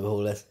wee plug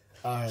hole is,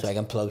 Alright. so I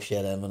can plug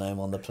shit in when I'm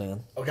on the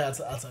plane. Okay, that's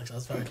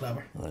very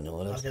clever. I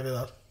know it I'll is. give you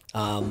that.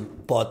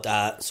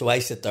 But so I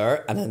sit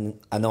there, and then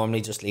I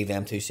normally just leave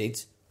them 2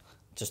 seats,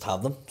 just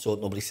have them, so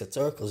nobody sits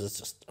there because it's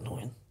just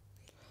annoying.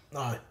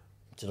 No.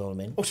 Do you know what I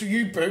mean? Oh, so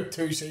you booked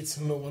 2 seats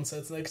and no one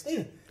sits next to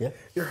you? Yeah.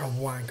 You're a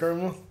wanker,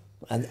 man.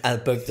 And I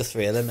booked the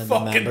 3 of them in the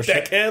Fucking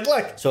membership, dickhead,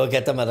 like. so I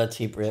get them at a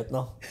cheap rate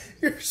now.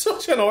 You're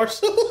such an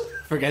arsehole.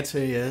 Forgets who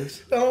he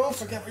is. Oh,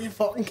 forget where you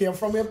fucking came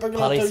from. You're booking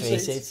up Paddy 2 3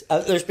 seats. seats.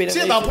 There's been See,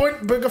 at that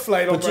point, book a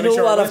flight on But do you know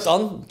British what I've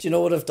Airways. done? Do you know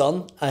what I've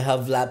done? I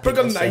have let Book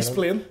people a nice sit in-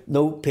 plane.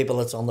 No, people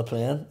that's on the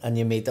plane, and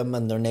you meet them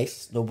and they're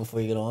nice. No,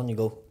 before you get on, you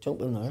go,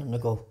 jump in there, and they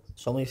go,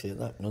 somebody sit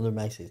there. No, they're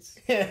my seats.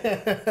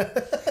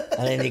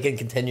 And then you can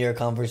continue your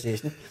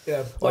conversation.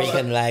 Yeah. Or you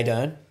can lie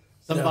down.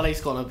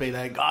 Somebody's gonna be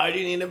like, "Oh, do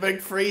you need a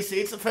big free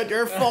seats to fit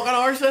your fucking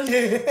arse in?"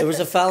 There was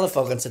a fella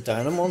fucking sit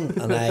down in one,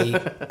 and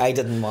I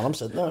didn't want him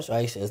sitting there, so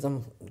I says to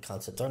him,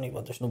 can't sit there, and he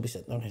went, there's nobody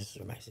sitting there, and he says,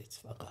 they're my seats,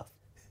 fuck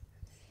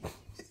off.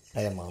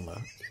 I am on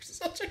man.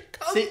 Such a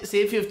cunt.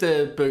 See if you have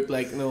to book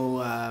like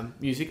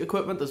music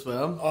equipment as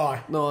well.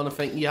 Aye. No, and I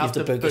think you have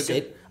to book a book seat.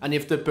 it, and you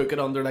have to book it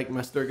under like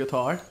Mr.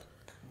 Guitar.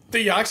 Do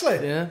you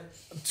actually? Yeah.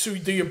 So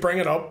do you bring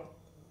it up,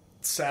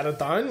 set it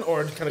down,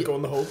 or kind of go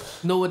in the hole?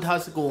 No, it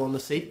has to go on the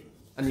seat,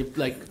 and you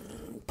like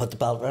Put the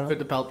belt around put it.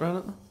 the belt around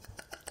it.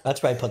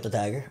 That's why I put the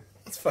dagger.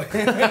 That's fine.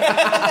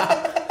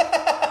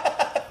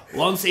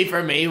 One seat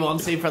for me, one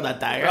seat for that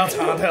dagger. That's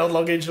handheld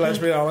luggage, let's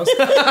be honest.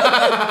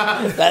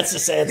 That's the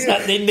say, it's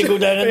not needing to go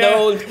down in the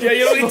hole. Yeah,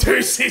 you don't need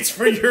 2 seats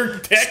for your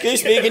dick.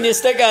 Excuse me, can you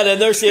stick that in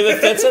there, see if it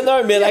fits in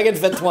there? Mate, I can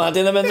fit 20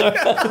 of them in there.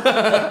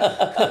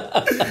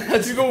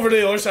 As you go over to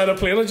the other side of the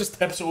plane, it just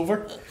tips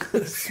over.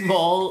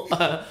 Small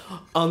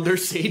under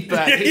seat Yeah,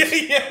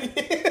 baggage. yeah.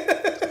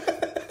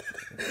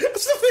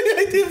 That's the thing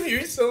I did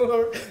you,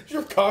 so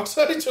your cock's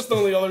out just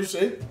on the other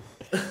seat.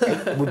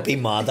 Would be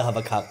mad to have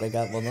a cock like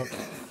that, wouldn't it?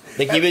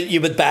 Like you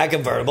would bag a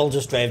convertible,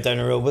 just drive down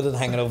the road with it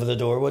hanging over the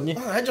door, wouldn't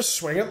you? I just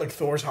swing it like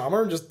Thor's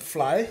hammer and just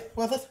fly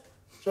with it.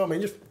 Do you know what I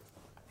mean? Just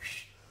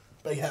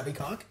big heavy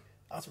cock.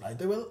 That's what I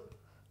do with it.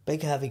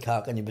 Big heavy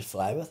cock and you would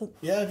fly with it,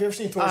 Yeah, have you ever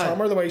seen Thor's Aye.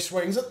 hammer? The way he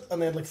swings it and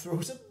then like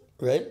throws it,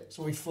 right?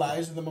 so he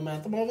flies with the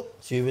momentum of it.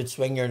 So you would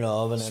swing your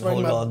knob and then Swing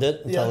hold my- on to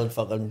it until yeah. it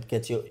fucking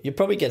gets you. You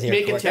probably get here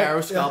Make it quicker.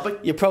 gyroscopic.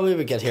 You probably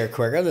would get here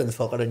quicker than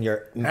fucking in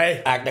your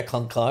Hey. act a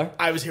cunt car.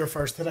 I was here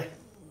first today.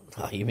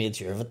 Oh, you made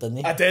sure of it, didn't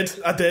you? I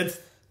did.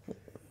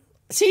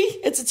 See,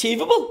 it's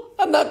achievable.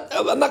 I'm not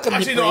gonna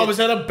Actually, no, I was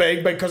in a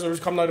big because it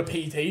was coming out of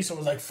PT, so I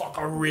was like, fuck,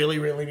 I really,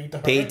 really need to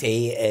hurry. PT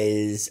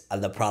is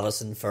the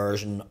Protestant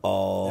version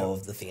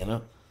of the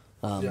Fianna.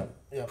 Yeah,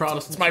 yeah.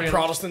 Protestant It's my training.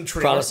 Protestant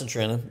training. Protestant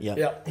training,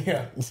 yeah.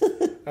 Yeah.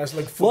 I was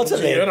like, What's it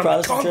fucking like, and I'm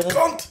like, Protestant cunt,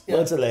 training? cunt. Yeah.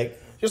 What's it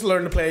like? Just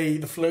learn to play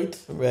the flute.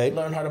 Right.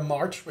 Learn how to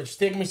march, which is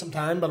taking me some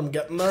time, but I'm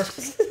getting there.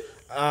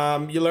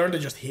 You learn to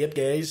just hate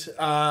gays. What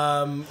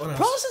else?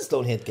 Protestants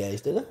don't hate gays,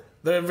 do they?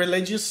 The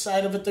religious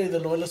side of it, do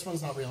the loyalist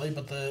ones, not really,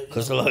 but the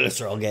Because the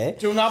loyalists are all gay.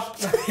 do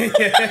not.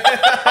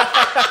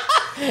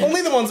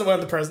 Only the ones that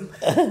went to prison.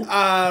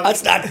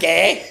 That's not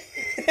gay.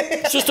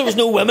 It's just there was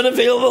no women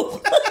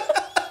available.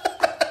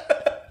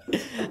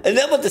 And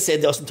then what they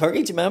said to us in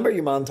Turkey, do you remember?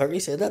 Your man in Turkey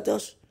said that to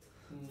us.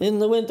 In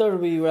the winter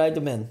we ride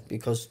them in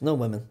because no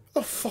women.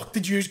 The fuck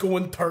did you go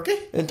in Turkey?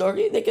 In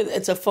Turkey, like,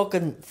 it's a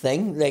fucking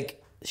thing.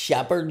 Like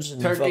shepherds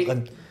and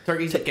fucking...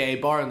 Turkey's a gay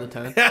bar in the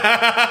town.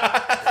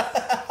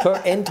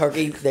 In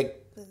Turkey,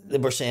 like, they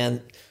were saying...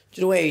 Do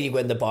you know where you go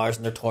in the bars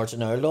and they're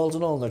torching our laws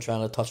and all, and they're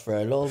trying to touch for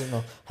our laws and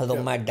all?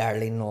 Hello, my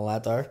darling, and all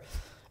that there.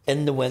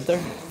 In the winter,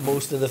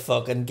 most of the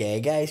fucking gay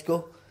guys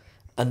go,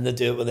 and they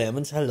do it with them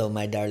and say, hello,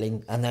 my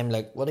darling. And I'm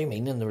like, what do you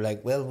mean? And they're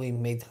like, well, we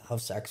may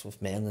have sex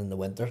with men in the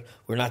winter.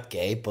 We're not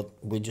gay, but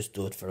we just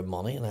do it for the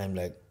money. And I'm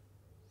like,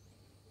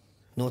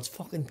 no, it's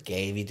fucking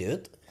gay if you do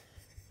it.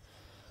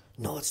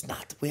 No, it's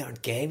not. We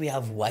aren't gay. We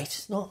have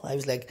wives. No, I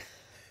was like,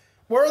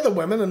 Where are the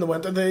women in the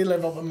winter? They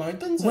live up in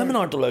mountains? women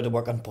aren't allowed to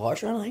work in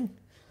bars or anything.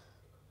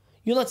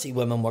 You'll not see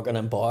women working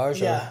in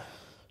bars Yeah. or,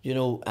 you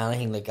know,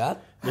 anything like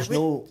that. There's Wait-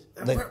 no,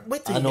 like,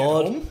 wait till you get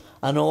home.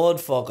 an odd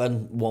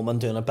fucking woman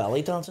doing a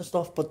belly dance and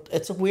stuff, but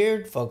it's a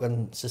weird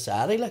fucking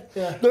society. Like,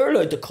 Yeah. they're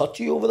allowed to cut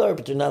you over there,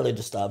 but they're not allowed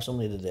to stab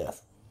somebody to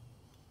death.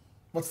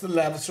 What's the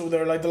level? So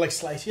they're allowed to like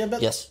slice you a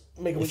bit? Yes.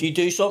 Make If a- you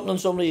do something on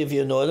somebody, if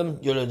you annoy them,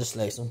 you're allowed to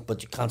slice them,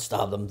 but you can't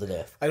stab them to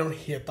death. I don't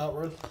hate that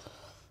word.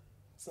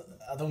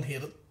 I don't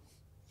hate it.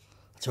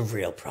 It's a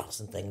real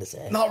Protestant thing to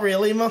say. Not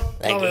really, man.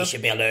 Like, Not you really.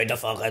 should be allowed to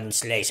fucking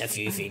slice a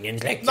few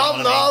Fenians. Like, Not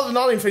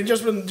even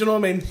just when, do you know what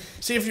I mean?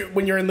 See if you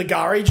when you're in the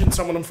garage and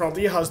someone in front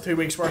of you has 2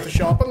 weeks worth of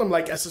shopping, I'm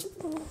like, this is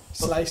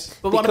slice.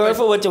 But Be what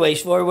careful what you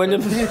wish for,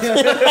 William.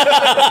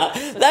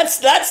 Let's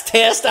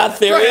test that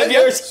theory of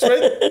yours.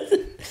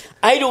 Sweet.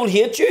 I don't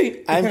hate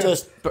you. I'm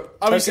just.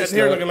 I was Turkish sitting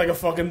here love. looking like a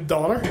fucking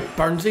donner.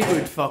 Bernsey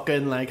would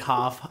fucking like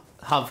have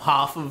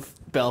half of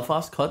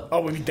Belfast cut.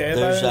 Oh, we'd be dead.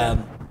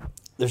 now.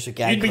 There's a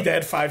guy. You'd be called-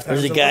 dead 5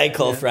 times. There's a guy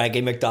called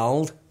Frankie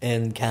McDonald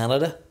in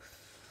Canada,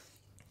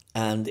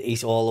 and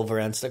he's all over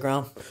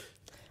Instagram,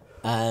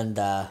 and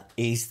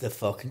he's the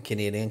fucking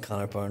Canadian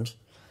Connor Burns.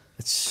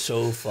 It's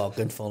so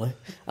fucking funny,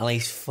 and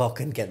he's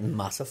fucking getting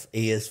massive.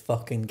 He is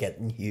fucking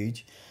getting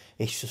huge.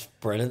 He's just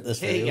brilliant. This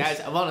Hey videos. guys,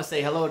 I want to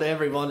say hello to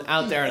everyone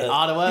out there in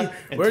Ottawa.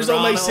 In Where's all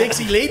my Toronto.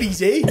 sexy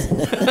ladies, eh?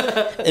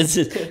 It's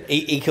just,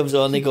 he comes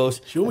on and he goes,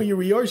 Show me your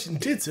reaction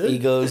tits, eh? he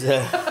goes,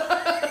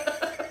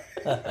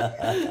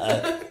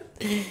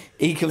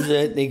 he comes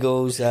out and he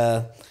goes,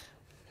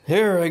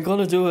 here, I'm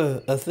gonna do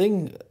a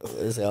thing.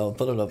 I say, I'll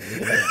put it up.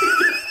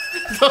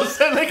 Does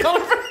Sidney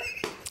Conifer?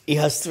 He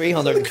has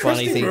 320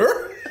 Christy feet.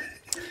 Moore?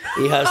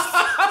 He has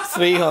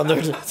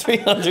 323.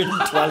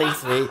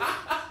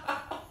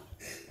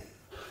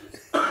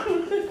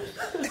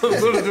 I'm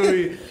gonna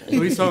do a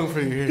wee song for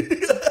you here.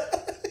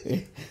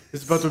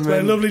 It's about the My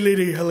man. lovely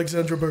lady,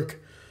 Alexandra Burke.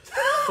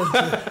 Hey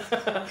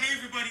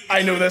everybody,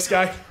 I know this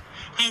guy.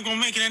 I'm gonna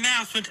make an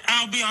announcement.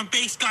 I'll be on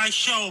Bass Guy's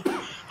show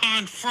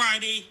on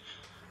Friday,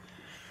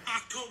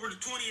 October the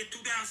 20th,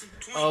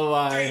 2020. Oh,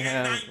 I at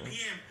have. 9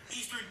 p.m.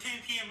 Eastern, 10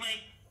 p.m.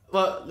 late.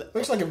 Well,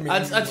 Looks like a meme.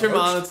 that's your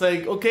man. It's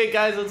like, okay,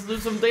 guys, let's do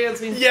some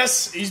dancing.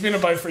 Yes, he's been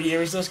about for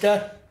years, this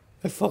guy.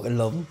 I fucking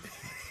love him.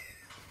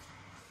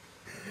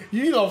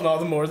 You love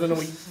nothing more than a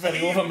wee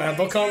video of a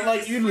mental cunt.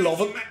 Like, you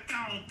love it.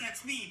 McDonald,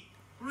 that's me.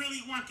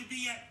 Really want to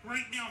be at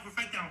right now for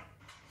McDonald.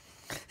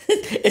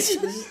 It's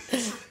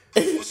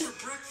What's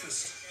for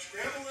breakfast?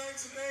 Scrambled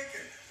eggs and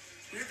bacon.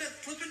 We had that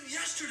flipping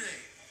yesterday.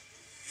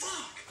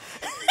 Fuck.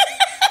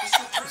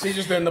 So he's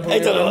just doing the I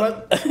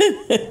don't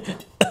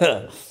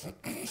poem.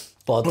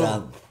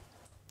 But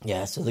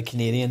yeah, so the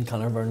Canadian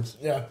Connor Burns,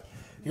 Yeah.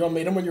 You gonna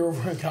meet him when you're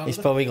over in Canada? he's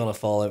probably gonna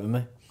fall out with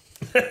me.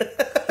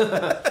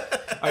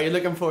 Are you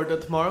looking forward to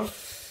tomorrow?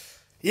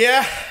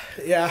 Yeah.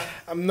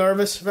 I'm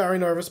nervous, very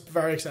nervous, but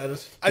very excited.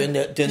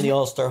 Doing the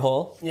Ulster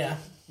Hall. Yeah.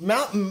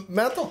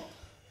 Mental.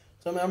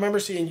 So I remember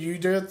seeing you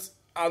do it,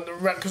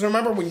 because I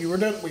remember when you were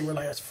doing it, we were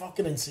like, it's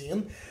fucking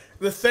insane.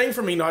 The thing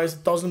for me now is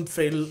it doesn't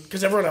feel,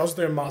 because everyone else is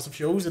doing massive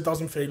shows, it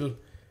doesn't feel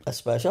A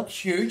special.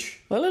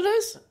 huge. Well, it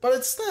is. But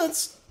it's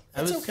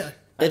okay.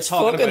 It's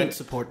Talking fucking. about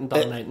supporting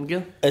Don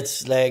Nightingale.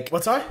 It's like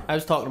What's that? I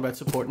was talking about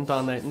supporting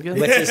Don Nightingale.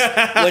 which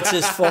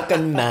is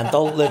fucking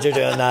mental that you're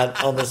doing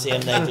that on the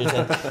same night. You're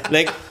saying.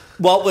 Like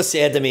what was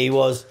said to me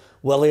was,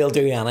 Willie will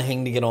do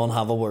anything to get on,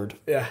 have a word.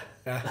 Yeah.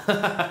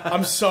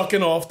 I'm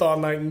sucking off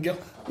Don Nightingale.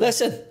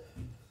 Listen,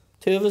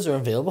 two of us are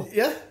available.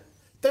 Yeah.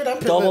 Dude, I'm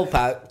Double throwing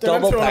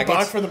it back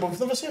package. for the both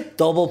of us here.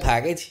 Double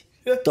package.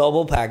 Yeah.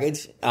 Double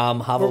package. Have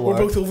a We're word.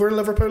 both over in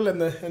Liverpool in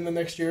the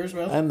next year as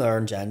well. I'm there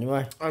in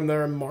January. I'm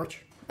there in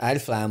March. I'll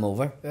fly him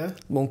over. Yeah.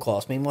 Won't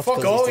cost me much. Fuck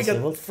 'cause all, he's you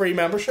disabled. get free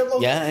membership. Though.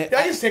 Yeah,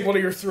 I just take one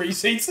of your 3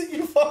 seats that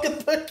you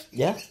fucking pick.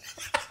 Yeah.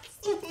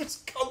 The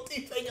most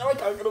cunty thing. I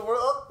can't get over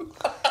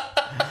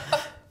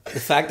that. The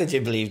fact that you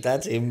believe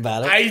that's even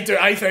better. I do.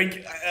 I think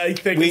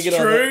We it's get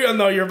on true, and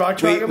now you're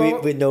backtracking on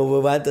it. we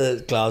went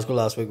to Glasgow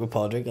last week with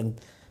Podrick,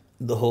 and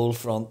the whole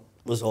front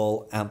was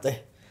all empty.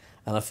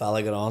 And a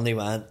fella got on, he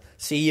went,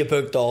 see, you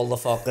booked all the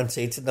fucking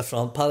seats in the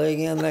front, Paddy,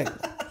 again, like.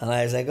 And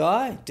I was like, oh,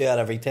 I do that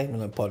every time.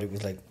 And then Podrick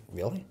was like,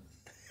 really?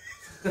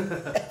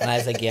 And I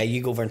was like, yeah,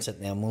 you go over and sit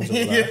in them ones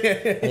over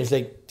there. And he was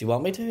like, do you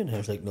want me to? And I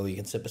was like, no, you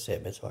can sit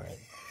beside me, it's alright.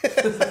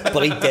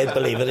 But he did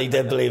believe it. He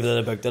did believe that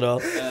I booked it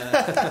all.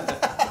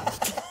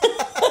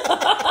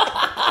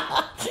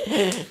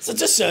 So it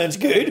just sounds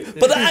good.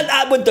 But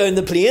I went down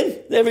the plane.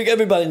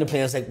 Everybody in the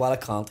plane was like, well, I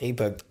can't. He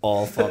booked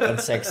all fucking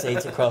 6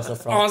 seats across the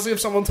front. Honestly, if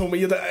someone told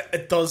me that,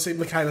 it does seem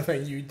the kind of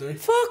thing you do.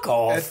 Fuck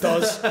off. It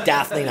does.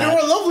 Definitely You're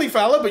not. a lovely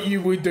fella, but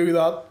you would do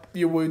that.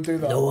 You would do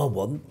that. No, I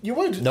wouldn't. You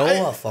would. No,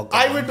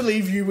 I I would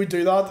believe you would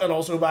do that, and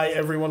also buy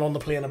everyone on the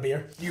plane a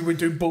beer. You would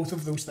do both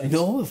of those things.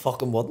 No, I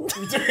fucking wouldn't.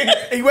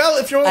 Well,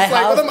 if you're on a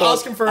flight with them,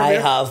 ask him for a I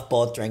beer. have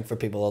bought drink for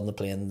people on the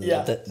plane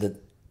Yeah.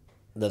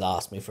 that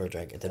asked me for a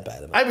drink. I did buy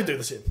them. I would do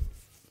the same.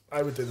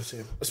 I would do the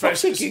same. I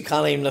Especially, think you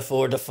can't even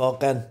afford a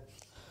fucking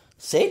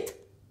seat.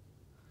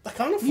 I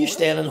can't afford You it.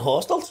 staying in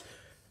hostels?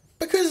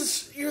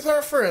 Because you're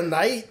there for a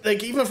night.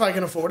 Like, even if I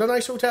can afford a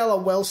nice hotel, I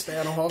will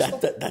stay in a hostel.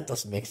 That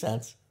doesn't make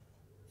sense.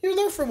 You're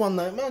there for one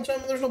night, man.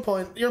 Jamie, there's no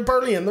point. You're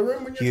barely in the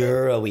room when you're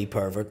You're a wee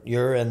pervert.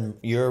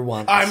 You're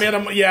one. I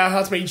mean, yeah,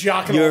 that's me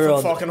jacking You're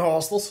off on- at fucking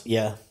hostels.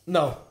 Yeah,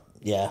 No.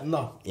 yeah,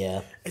 No.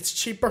 yeah. It's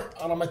cheaper,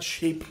 and I'm a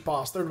cheap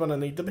bastard when I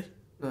need to be.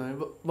 No,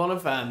 but one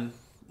of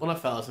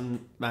fellas in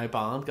my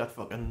band got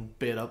fucking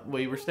beat up.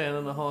 We were staying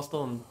in a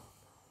hostel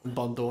in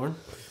Bundoran.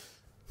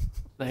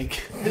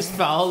 Like, this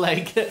fella,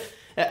 like,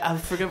 I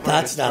forget where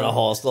That's it's not from. a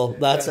hostel.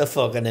 That's a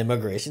fucking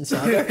immigration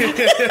centre.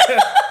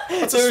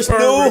 That's There's spur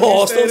no room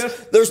you stay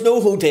hostels. There's no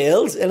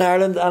hotels in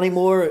Ireland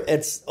anymore.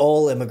 It's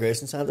all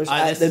immigration centres.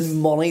 This The is-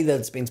 money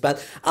that's been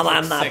spent, and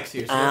I'm 6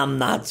 years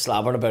not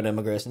slabbering about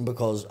immigration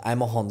because I'm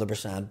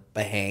 100%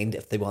 behind.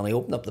 If they want to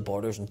open up the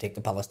borders and take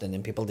the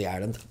Palestinian people to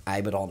Ireland,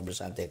 I would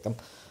 100% take them.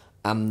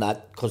 I'm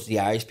not, because the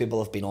Irish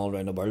people have been all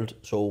around the world,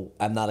 so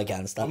I'm not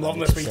against that. I'm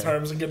loving this wee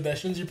terms and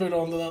conditions you put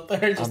onto that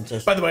there.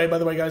 just- by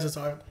the way, guys, it's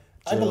Ireland.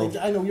 I believe.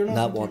 I know you're not.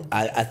 That one,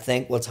 I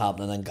think what's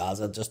happening in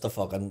Gaza, just a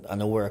fucking. I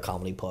know we're a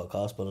comedy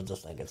podcast, but I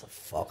just think it's a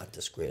fucking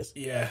disgrace.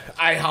 Yeah,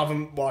 I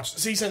haven't watched.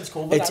 See, since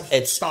COVID,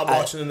 I've stopped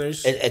watching the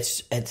news.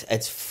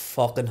 It's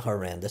fucking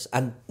horrendous.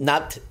 And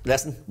not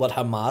listen, what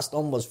Hamas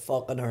done was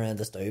fucking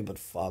horrendous too. But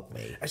fuck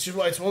me. It's just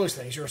it's one of those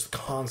things. You're just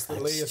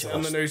constantly It's in the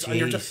just- news, and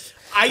you're jeez. just.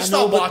 I know,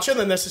 stopped but- watching,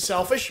 and this is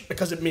selfish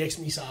because it makes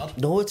me sad.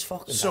 No, it's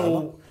fucking. So,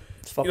 terrible.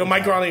 It's fucking you know, my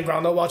terrible. granny and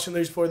grandad watching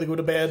news before they go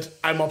to bed.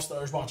 I'm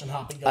upstairs watching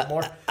Happy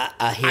Gilmore.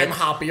 I hate, I'm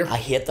happier. I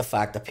hate the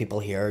fact that people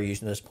here are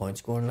using this point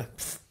scoring. Like,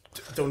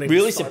 Don't even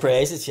really start.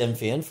 surprised at Sinn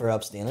Féin for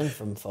abstaining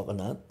from fucking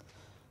that.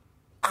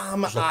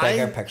 There's a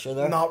bigger picture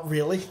there. Not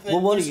really.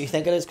 Well, what do you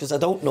think it is? Because I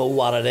don't know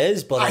what it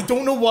is, but I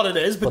don't know what it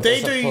is, but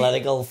they there's a do.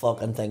 political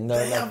fucking thing there.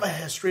 They like, have a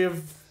history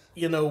of,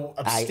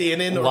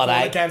 abstaining or what going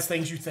I- against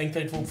things you think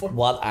they'd vote for.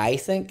 what I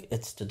think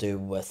it's to do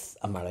with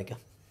America.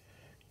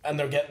 And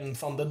they're getting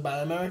funded by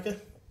America.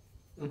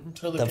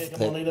 So they're The- taking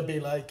the- money to be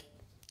like,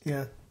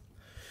 yeah.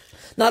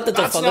 Not that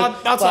they're That's funded,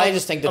 not- that's but I not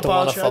just think they a don't bad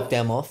want to shout. fuck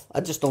them off.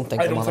 I just don't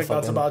think I they don't want to think fuck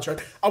that's a them bad off.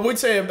 choice. I would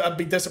say I'd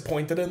be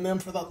disappointed in them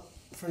for that.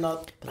 For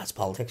not. But that's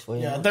politics for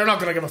you. Yeah, Yeah. they're not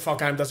going to give a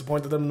fuck. I'm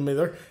disappointed in them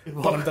either.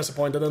 But I'm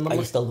disappointed in them. Are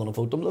you still going to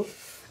vote them though?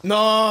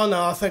 No,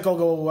 I think I'll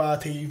go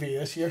TUV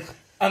this year.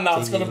 And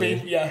that's going to be,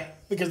 TUV.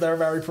 because they're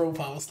very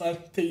pro-Palestine.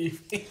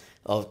 TUV.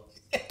 Oh,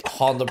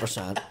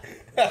 100%.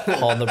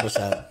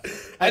 100%.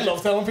 I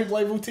love telling people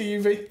I vote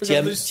TUV. because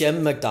there's-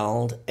 Jim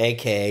McDonald,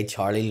 aka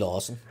Charlie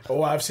Lawson.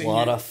 Oh, I've seen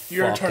What you. a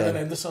You're fucking,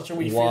 turning into such a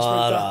wee what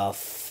Facebook. a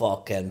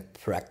fucking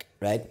prick,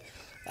 right?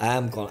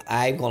 I'm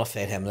gonna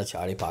fight him in a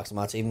charity boxing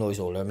match, even though he's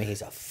older than me.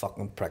 He's a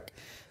fucking prick.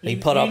 He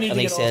put you up need and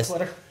to he get off says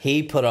Twitter.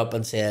 he put up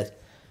and said,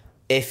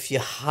 if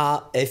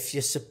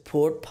you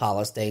support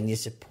Palestine, you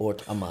support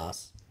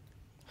Hamas.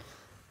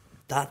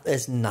 That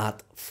is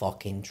not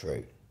fucking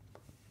true.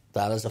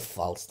 That is a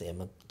false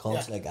statement.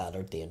 Cunts like that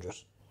are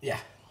dangerous Yeah.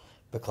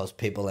 because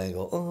people then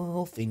go,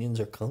 "Oh, Fenians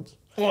are cunts."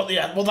 Well,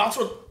 yeah. Well, that's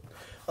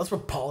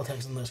what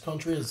politics in this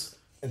country is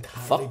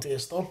entirely Fuck.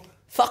 based on.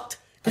 Fucked.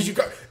 Because you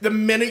got the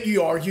minute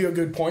you argue a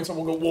good point,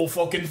 someone will go, "Well,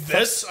 fucking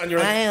this," and you're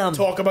like, I am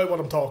 "Talk about what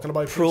I'm talking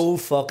about." Pro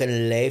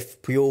fucking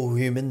life, pro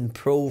human,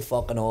 pro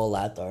fucking all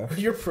that there. please."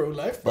 You're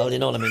pro-life. Well, you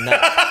know what I mean.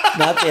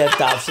 Not the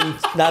adoption,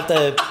 not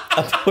the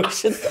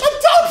abortion.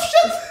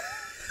 Adoption.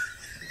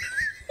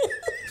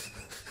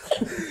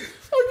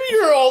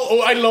 You're all.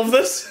 Oh, I love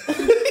this.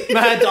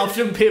 My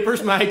adoption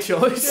papers, my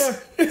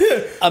choice.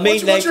 I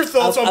mean, What's your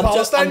thoughts on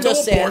Palestine? No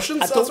saying, abortions,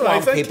 I that's don't what I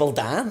want think. people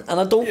dying, and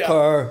I don't Yeah.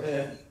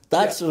 care.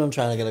 That's what I'm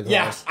trying to get across.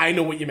 Yeah, I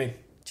know what you mean.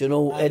 Do you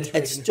know? I just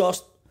It's reckon-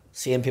 just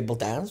seeing people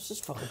dying. It's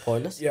just fucking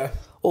pointless. Yeah.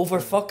 Over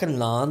fucking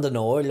land and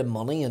oil and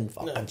money and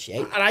fucking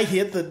shit. And I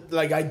hate that.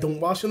 Like, I don't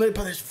watch it,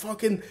 but it's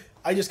fucking.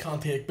 I just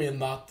can't take being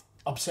that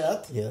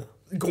upset. Yeah.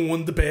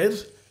 Going to bed.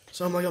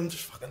 So I'm like, I'm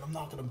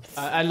not gonna.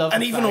 I love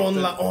And the even fact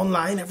that-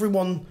 online,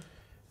 everyone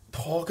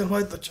talking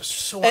about it, they're just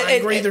so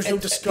angry. There's no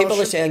discussion.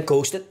 People are saying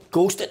ghost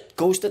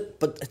it,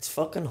 but it's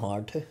fucking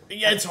hard to.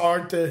 Yeah, it's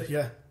hard to.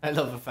 Yeah. I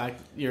love the fact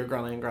that your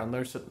granny and grandma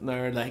are sitting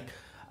there like,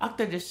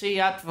 did you see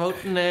that vote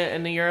in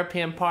the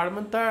European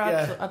Parliament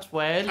there? That's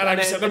wild. And I'm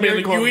just sitting there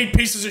being like, you eat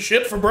pieces of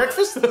shit for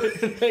breakfast?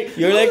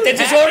 You're like, did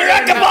you order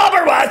a kebab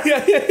or what?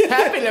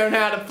 happy learn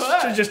how to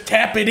put. Just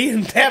tap it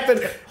and tap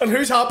it. And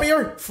who's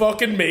happier?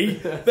 Fucking me.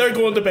 They're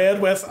going to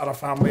bed with, and a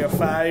family of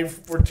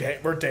 5,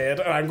 we're dead,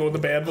 and I'm going to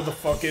bed with a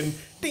fucking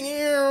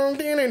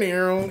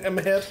in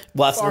my head.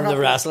 Watching Far the happy.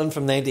 wrestling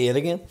from 98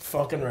 again.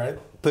 Fucking right.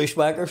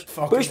 Bushwhackers.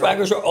 Fucking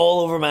Bushwhackers are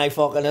all over my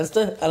fucking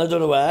Insta, and I don't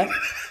know why.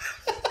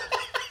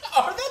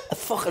 Are they? I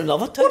fucking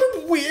love it too.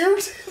 What a weird.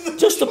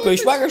 Just the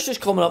Bushwhackers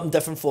just coming up in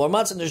different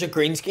formats, and there's a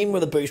green scheme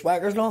with the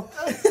Bushwhackers and all.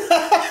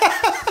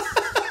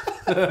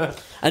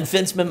 And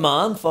Vince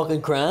McMahon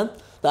fucking crying.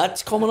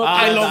 That's coming up.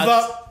 I love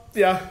that's- that.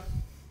 Yeah.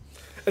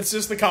 It's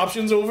just the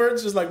captions over.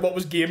 It's just like, what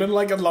was gaming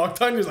like in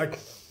lockdown? He's like,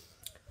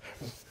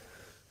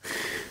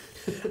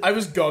 I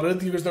was gutted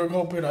because they were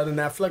going to put out a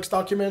Netflix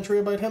documentary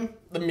about him.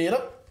 They made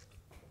it.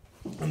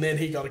 And then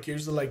he got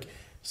accused of like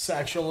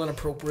sexual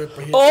inappropriate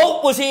behavior.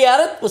 Oh, was he at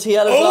it? Was he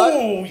at it?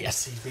 Oh,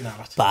 yes, he's been at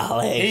it.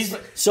 Ballet. He's-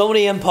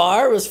 Somebody in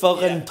power was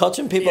fucking Yeah.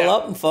 touching people Yeah.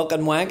 up and fucking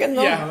wanking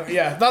them.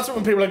 Yeah. That's what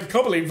when people are like, I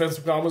can't believe Vince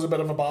McMahon was a bit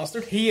of a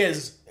bastard. He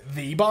is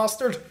the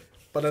bastard,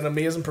 but an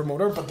amazing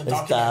promoter. But the His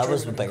dad documentary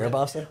was the bigger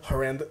bastard.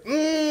 horrendous.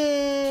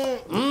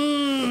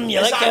 You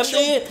like him, do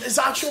you? His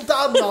actual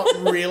dad, not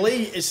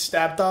really. His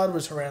stepdad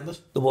was horrendous.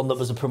 The one that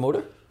was a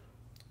promoter?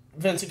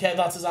 Vince McMahon,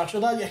 that's his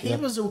actual dad. Yeah, he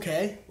was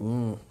okay.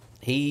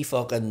 He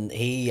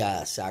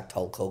sacked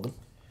Hulk Hogan.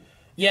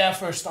 Yeah,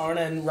 for starring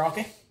in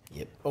Rocky.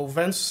 Yep. Oh,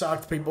 Vince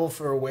sacked people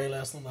for way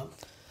less than that.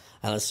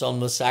 And his son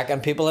was sacking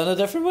people in a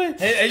different way.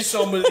 His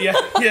son was, yeah.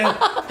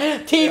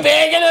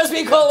 Teabagging, as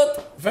we call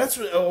it. Vince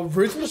was a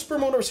ruthless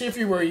promoter. See, if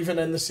you were even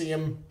in the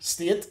same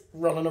state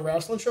running a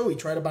wrestling show, he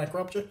tried to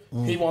bankrupt you.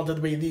 He wanted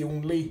to be the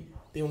only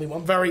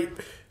one.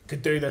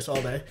 Could do this all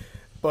day.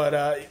 But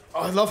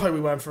I love how we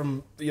went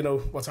from,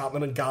 what's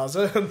happening in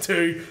Gaza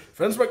to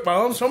Vince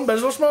McMahon, some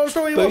businessman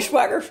story.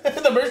 Bushwhackers.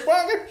 The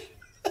Bushwhackers.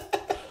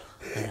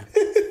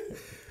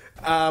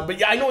 But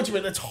yeah, I know what you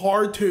mean. It's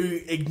hard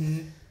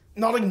to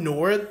not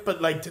ignore it,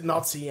 but like to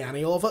not see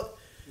any of it.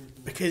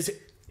 Because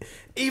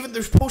even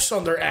there's posts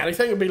under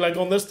anything. It'd be like,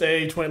 on this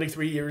day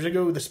 23 years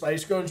ago, the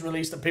Spice Girls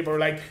released and people were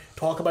like,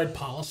 talk about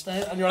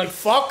Palestine. And you're like,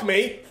 fuck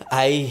me.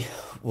 I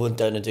went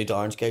down to do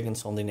Darren's gig on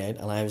Sunday night,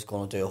 and I was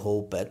going to do a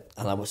whole bit,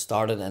 and I was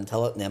started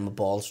into it, and then my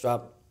balls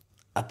dropped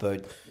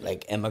about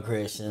like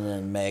immigration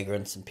and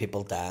migrants and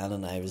people dying,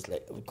 and I was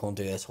like going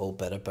to do this whole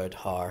bit about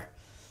how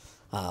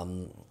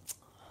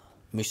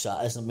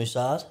Mossad, isn't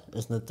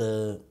it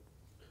the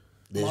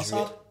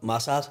Mossad?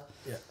 Mossad?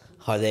 Yeah.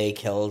 How they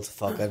killed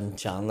fucking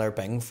Chandler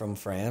Bing from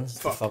Friends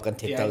to fucking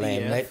take the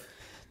limelight.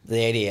 the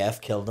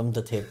ADF killed them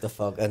to take the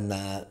fucking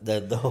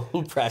the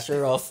whole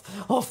pressure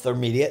off their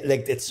media.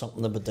 Like, it's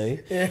something they would do.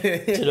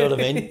 Do you know what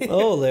I mean?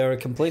 Oh, they're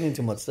complaining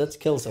too much. Let's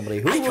kill somebody.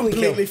 Who I will we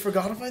completely kill?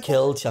 forgot about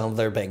Kill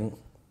Chandler Bing.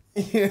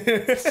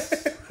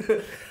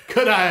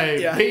 Could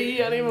I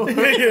be anymore?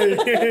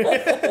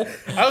 I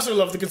also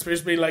love the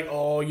conspiracy being like,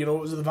 oh, you know,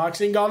 it was the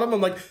vaccine got him. I'm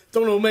like,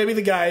 don't know, maybe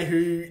the guy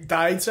who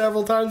died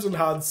several times and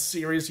had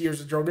serious years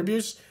of drug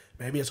abuse,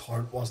 maybe his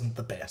heart wasn't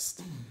the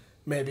best.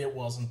 Maybe it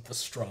wasn't the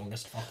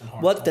strongest fucking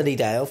heart. What did he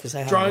die of? Was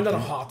I drowned in a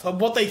hot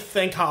tub. What they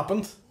think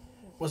happened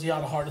was he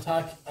had a heart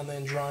attack and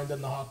then drowned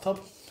in the hot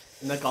tub.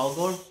 In the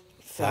Galgorn?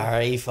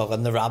 Very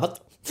fucking the rabbit.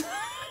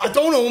 I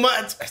don't know,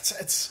 man.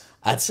 It's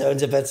That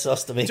sounds a bit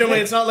sus to me. do you know what I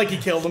mean? It's not like he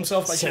killed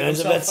himself. Like Sounds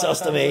a bit sus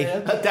to me.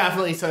 That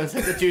definitely sounds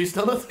like the Jews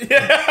done it.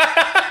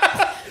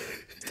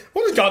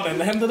 What has gotten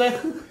into him today?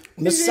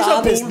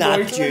 Mossad He's is a bold not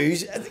boy today.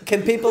 Jews.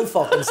 Can people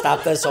fucking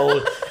stop this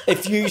whole...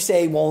 If you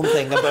say one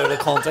thing about a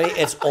country,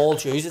 it's all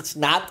Jews. It's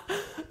not.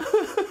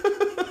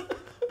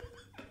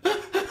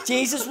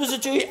 Jesus was a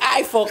Jew.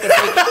 I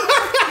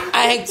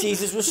think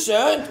Jesus was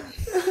sound.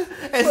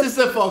 This is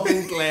the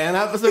fucking Glenn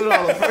episode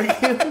all over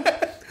again.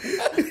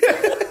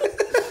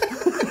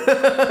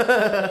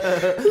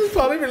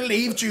 Can't even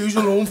leave Jews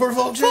alone for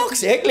fuck's sake. Fuck's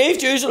sake, leave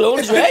Jews alone,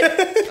 is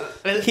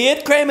right.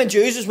 Hate crime in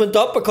Jews has went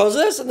up because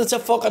of this, and it's a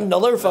fucking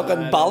another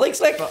fucking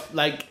bollocks.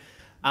 Like,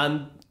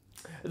 And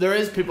there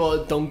is people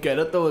that don't get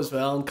it though as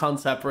well and can't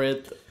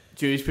separate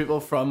Jewish people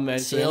from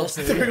Israel. I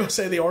think we're going to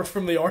say the art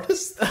from the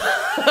artist.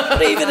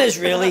 but even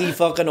Israeli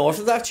fucking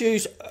Orthodox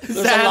Jews, there's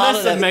a lot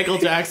of Zionist them. and Michael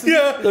Jackson.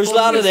 Yeah. There's a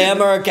lot of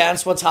them are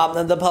against what's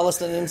happening to the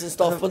Palestinians and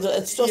stuff, but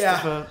it's just,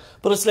 Yeah.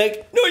 but it's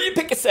like, no, you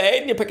pick a side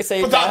and you pick a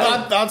side. But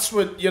down. that's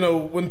what, you know,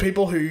 when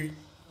people who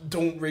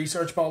don't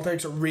research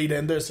politics or read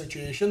into a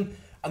situation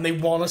and they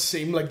want to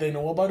seem like they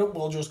know about it,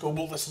 will just go,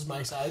 well, this is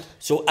my side.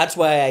 So that's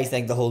why I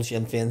think the whole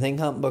Sinn Féin thing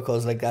happened,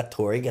 because like that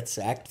Tory gets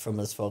sacked from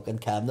his fucking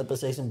cabinet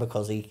position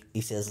because he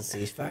says a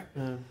ceasefire.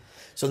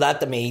 So that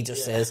to me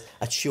just says,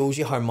 it shows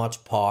you how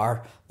much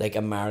power like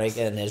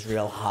America and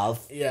Israel have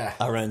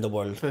around the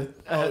world.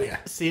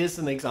 See as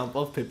an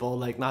example of people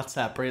like not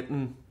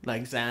separating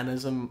like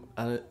Zionism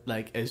and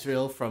like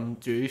Israel from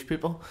Jewish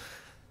people.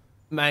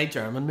 My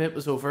German mate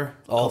was over.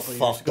 Oh years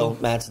fuck! ago.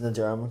 Don't mention the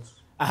Germans.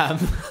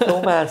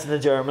 Don't mention the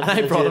Germans.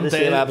 I brought him the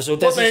same down.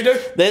 episode. What they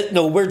do?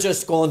 No, we're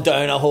just going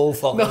down a whole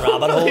fucking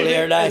rabbit hole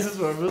here now. This is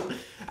where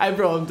I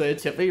brought him to a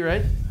chippy,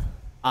 right?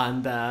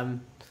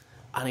 And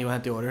he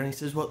went to order and he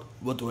says,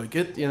 what do I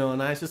get? You know,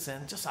 and I was just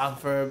saying, just ask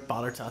for a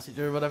battered sausage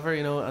or whatever,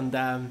 you know,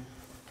 and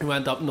he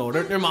went up and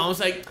ordered. And your mom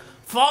was like,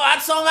 fuck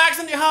that some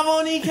accent you have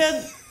on you,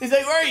 kid. He's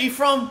like, where are you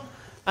from?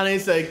 And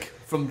he's like,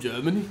 from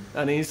Germany.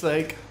 And he's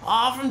like,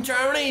 oh, from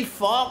Germany,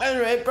 fucking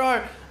right,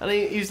 bro. And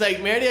he's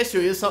like, Mary, I show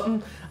you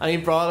something? And he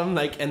brought him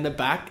like in the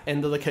back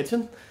into the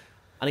kitchen,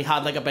 and he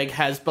had like a big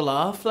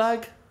Hezbollah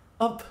flag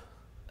up,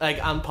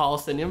 like, and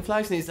Palestinian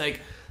flags, and he's like,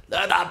 look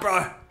at that,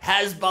 bro,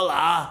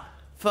 Hezbollah,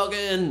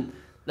 fucking,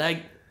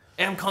 like,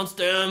 cunts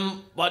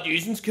doing what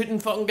Jews couldn't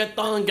fucking get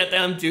done and get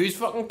them Jews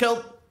fucking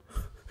killed.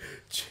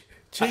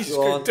 Jesus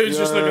Go on, Christ, dude's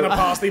just looking at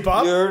pasty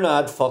pot. You're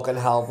not fucking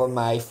helping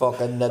my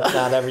fucking that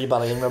not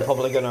everybody in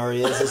Republican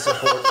areas is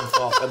supporting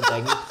fucking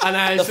thing. And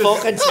I The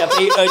fucking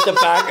chippy out the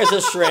back is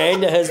a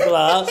shrine to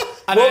Hezbollah.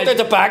 And Walked I- out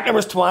the back, there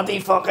was 20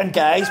 fucking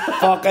guys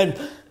fucking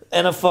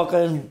in a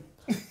fucking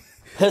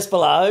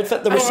Hezbollah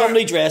outfit. There was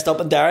somebody dressed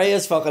up in Derry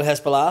as fucking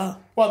Hezbollah.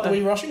 What, the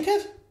wee Russian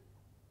kid?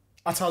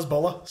 That's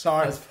Hezbollah.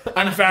 Sorry.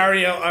 I'm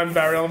very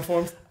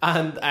uninformed.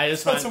 And I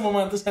just Thought went, someone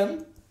went as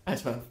him.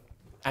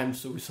 I'm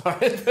so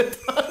sorry about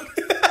that.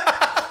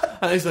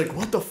 And he's like,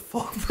 what the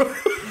fuck, bro?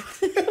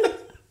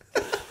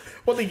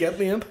 What did he get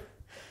me in?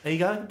 He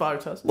got a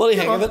battered sausage. What do you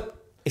think of it?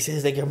 He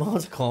says like your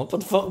mom's a cunt,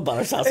 but fucking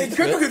butter sausage. He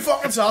cooked a good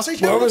fucking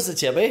sausage. Where was the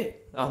chippy?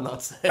 I'm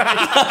not saying.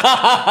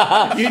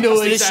 You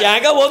know The exactly.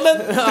 shangle,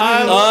 wasn't it?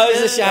 No,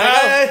 it was the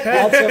shangle.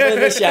 That's up in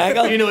the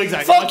shangle. You know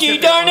exactly. Fuck what you,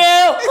 chip it was.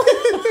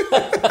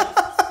 Darnell!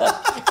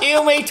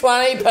 You me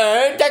 £20,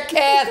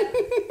 dickhead!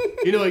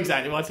 You know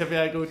exactly what chippy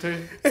I go to.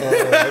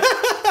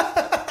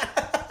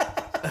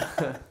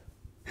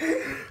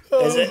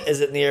 Is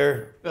it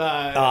near?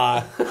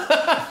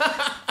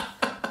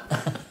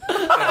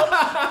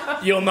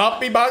 You'll not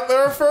be back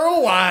there for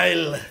a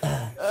while.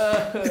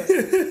 That's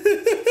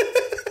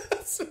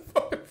so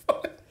fucking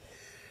funny.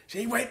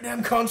 See, waiting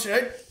them cunts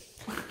out.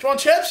 Do you want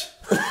chips?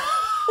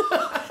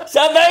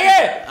 Salt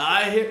vinegar!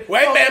 I hear.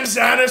 Wait them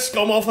Zionist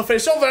scum off the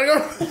fish. Salt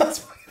vinegar.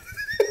 That's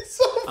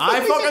so I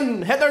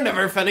fucking Hitler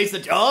never finished the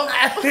job.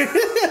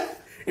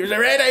 It was a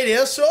red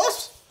idea,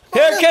 sauce.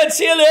 Here, kid,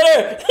 see you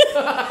later!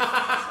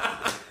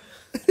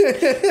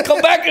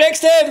 Come back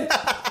next time!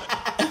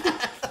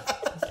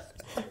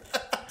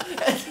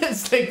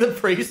 It's like the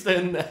priest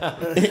in The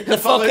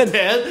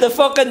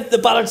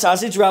battered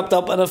sausage wrapped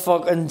up in a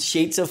fucking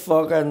sheets of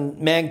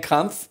fucking Mein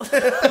Kampf.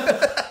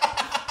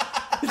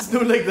 It's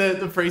not like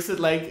the priest that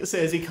like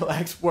says he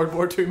collects World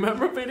War II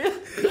memorabilia.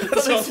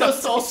 But it's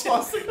just all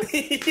swastika.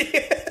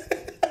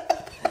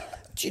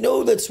 Do you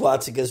know that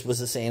swastikas was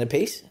a sign of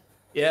peace?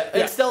 Yeah,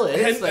 it still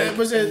is. Like,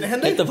 was it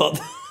Hindi? Hit the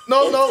button.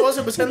 No,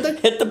 it was Hindi.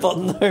 Hit the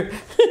button there.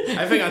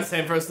 I think that's the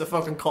same for us to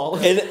fucking call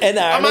it. In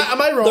Ireland,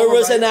 Am I wrong? there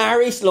was right? an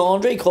Irish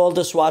laundry called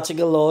the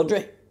Swastika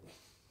Laundry.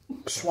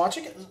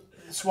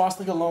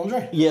 Swastika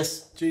Laundry?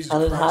 Yes. Jesus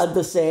and it Christ. had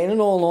the saying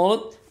and all on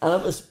it, and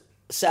it was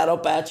set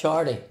up by a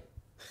charity.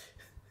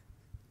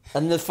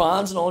 And the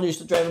fans and all used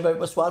to drive about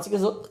with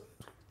swastikas up.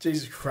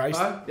 Jesus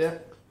Christ. Yeah,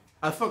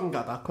 I fucking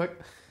got that quick.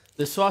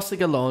 The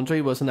Swastika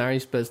Laundry was an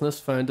Irish business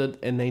founded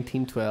in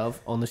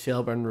 1912 on the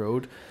Shelburne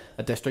Road,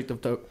 a district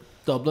of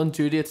Dublin.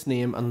 Due to its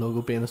name and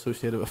logo being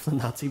associated with the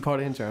Nazi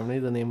Party in Germany,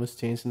 the name was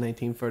changed in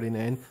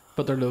 1939,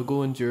 but their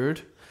logo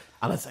endured.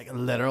 And it's like a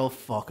literal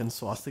fucking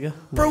swastika.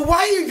 Bro, why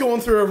are you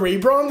going through a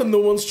rebrand and no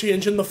one's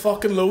changing the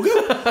fucking logo?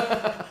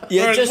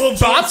 Yeah, Right, just well,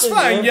 that's keep the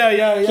fine. name.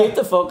 Yeah. Keep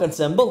the fucking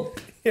symbol.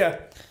 Yeah.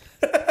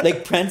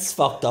 Like Prince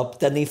fucked up,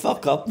 didn't he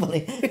fuck up?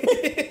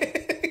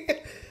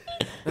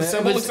 The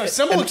symbol looks,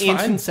 an fine.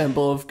 ancient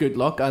symbol of good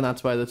luck, and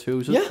that's why they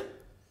chose it. Yeah.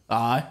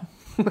 Aye.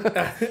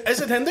 Is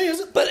it Hindi,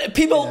 is it? But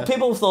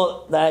people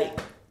thought that.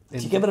 Do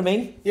you get what I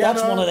mean? Yeah,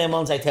 That's no. one of them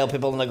ones I tell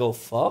people and they go,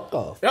 fuck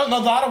off. Yeah,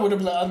 no, that I would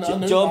have... I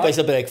knew John that.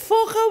 basically be like,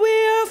 fuck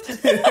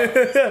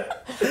away.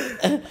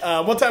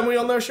 What time are we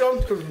on there, Sean?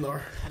 Go to the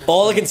door.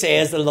 All I can say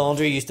is the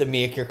laundry used to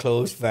make your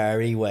clothes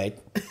very white.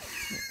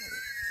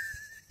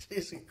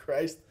 Jesus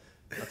Christ.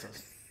 That's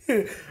us.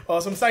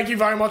 Awesome. Thank you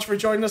very much for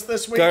joining us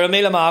this week. Girl,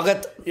 Mila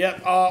Margaret.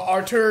 Yep,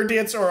 our tour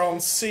dates are on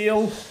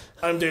sale.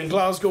 I'm doing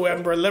Glasgow,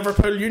 Edinburgh,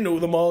 Liverpool. You know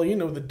them all. You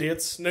know the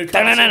dates.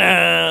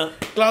 Newcastle.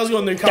 Glasgow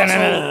and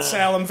Newcastle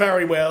selling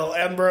very well.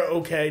 Edinburgh,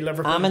 okay.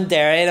 Liverpool. I'm in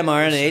Derry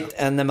tomorrow night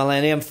in the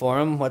Millennium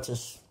Forum, which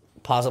is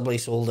possibly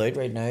sold out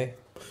right now.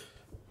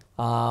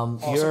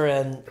 Awesome. You're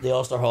in the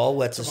Ulster Hall,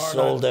 which is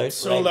sold out.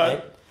 Sold right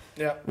out.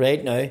 Yeah. Now.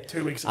 Right now.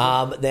 2 weeks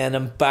ago. Then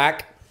I'm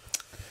back.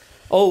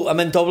 Oh, I'm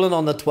in Dublin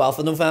on the 12th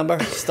of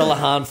November. Still a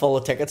handful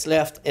of tickets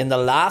left in the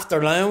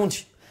Laughter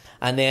Lounge.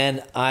 And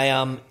then I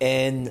am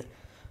in...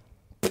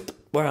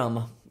 Where am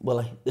I,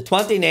 Willie? The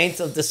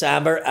 29th of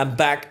December, I'm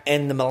back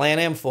in the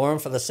Millennium Forum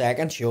for the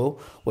second show,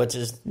 which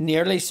is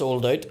nearly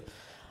sold out.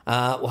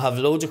 We'll have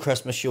loads of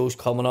Christmas shows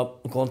coming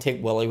up. I'm going to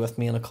take Willie with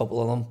me in a couple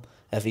of them,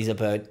 if he's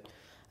about.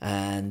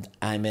 And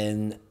I'm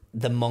in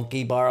the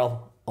Monkey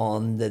Barrel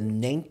on the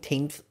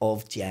 19th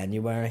of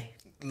January.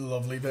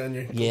 Lovely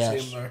venue. Good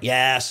Yes, seeing there.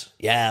 yes.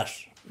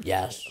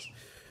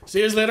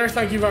 See you later.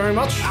 Thank you very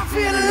much. I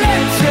feel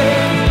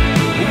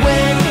electric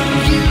when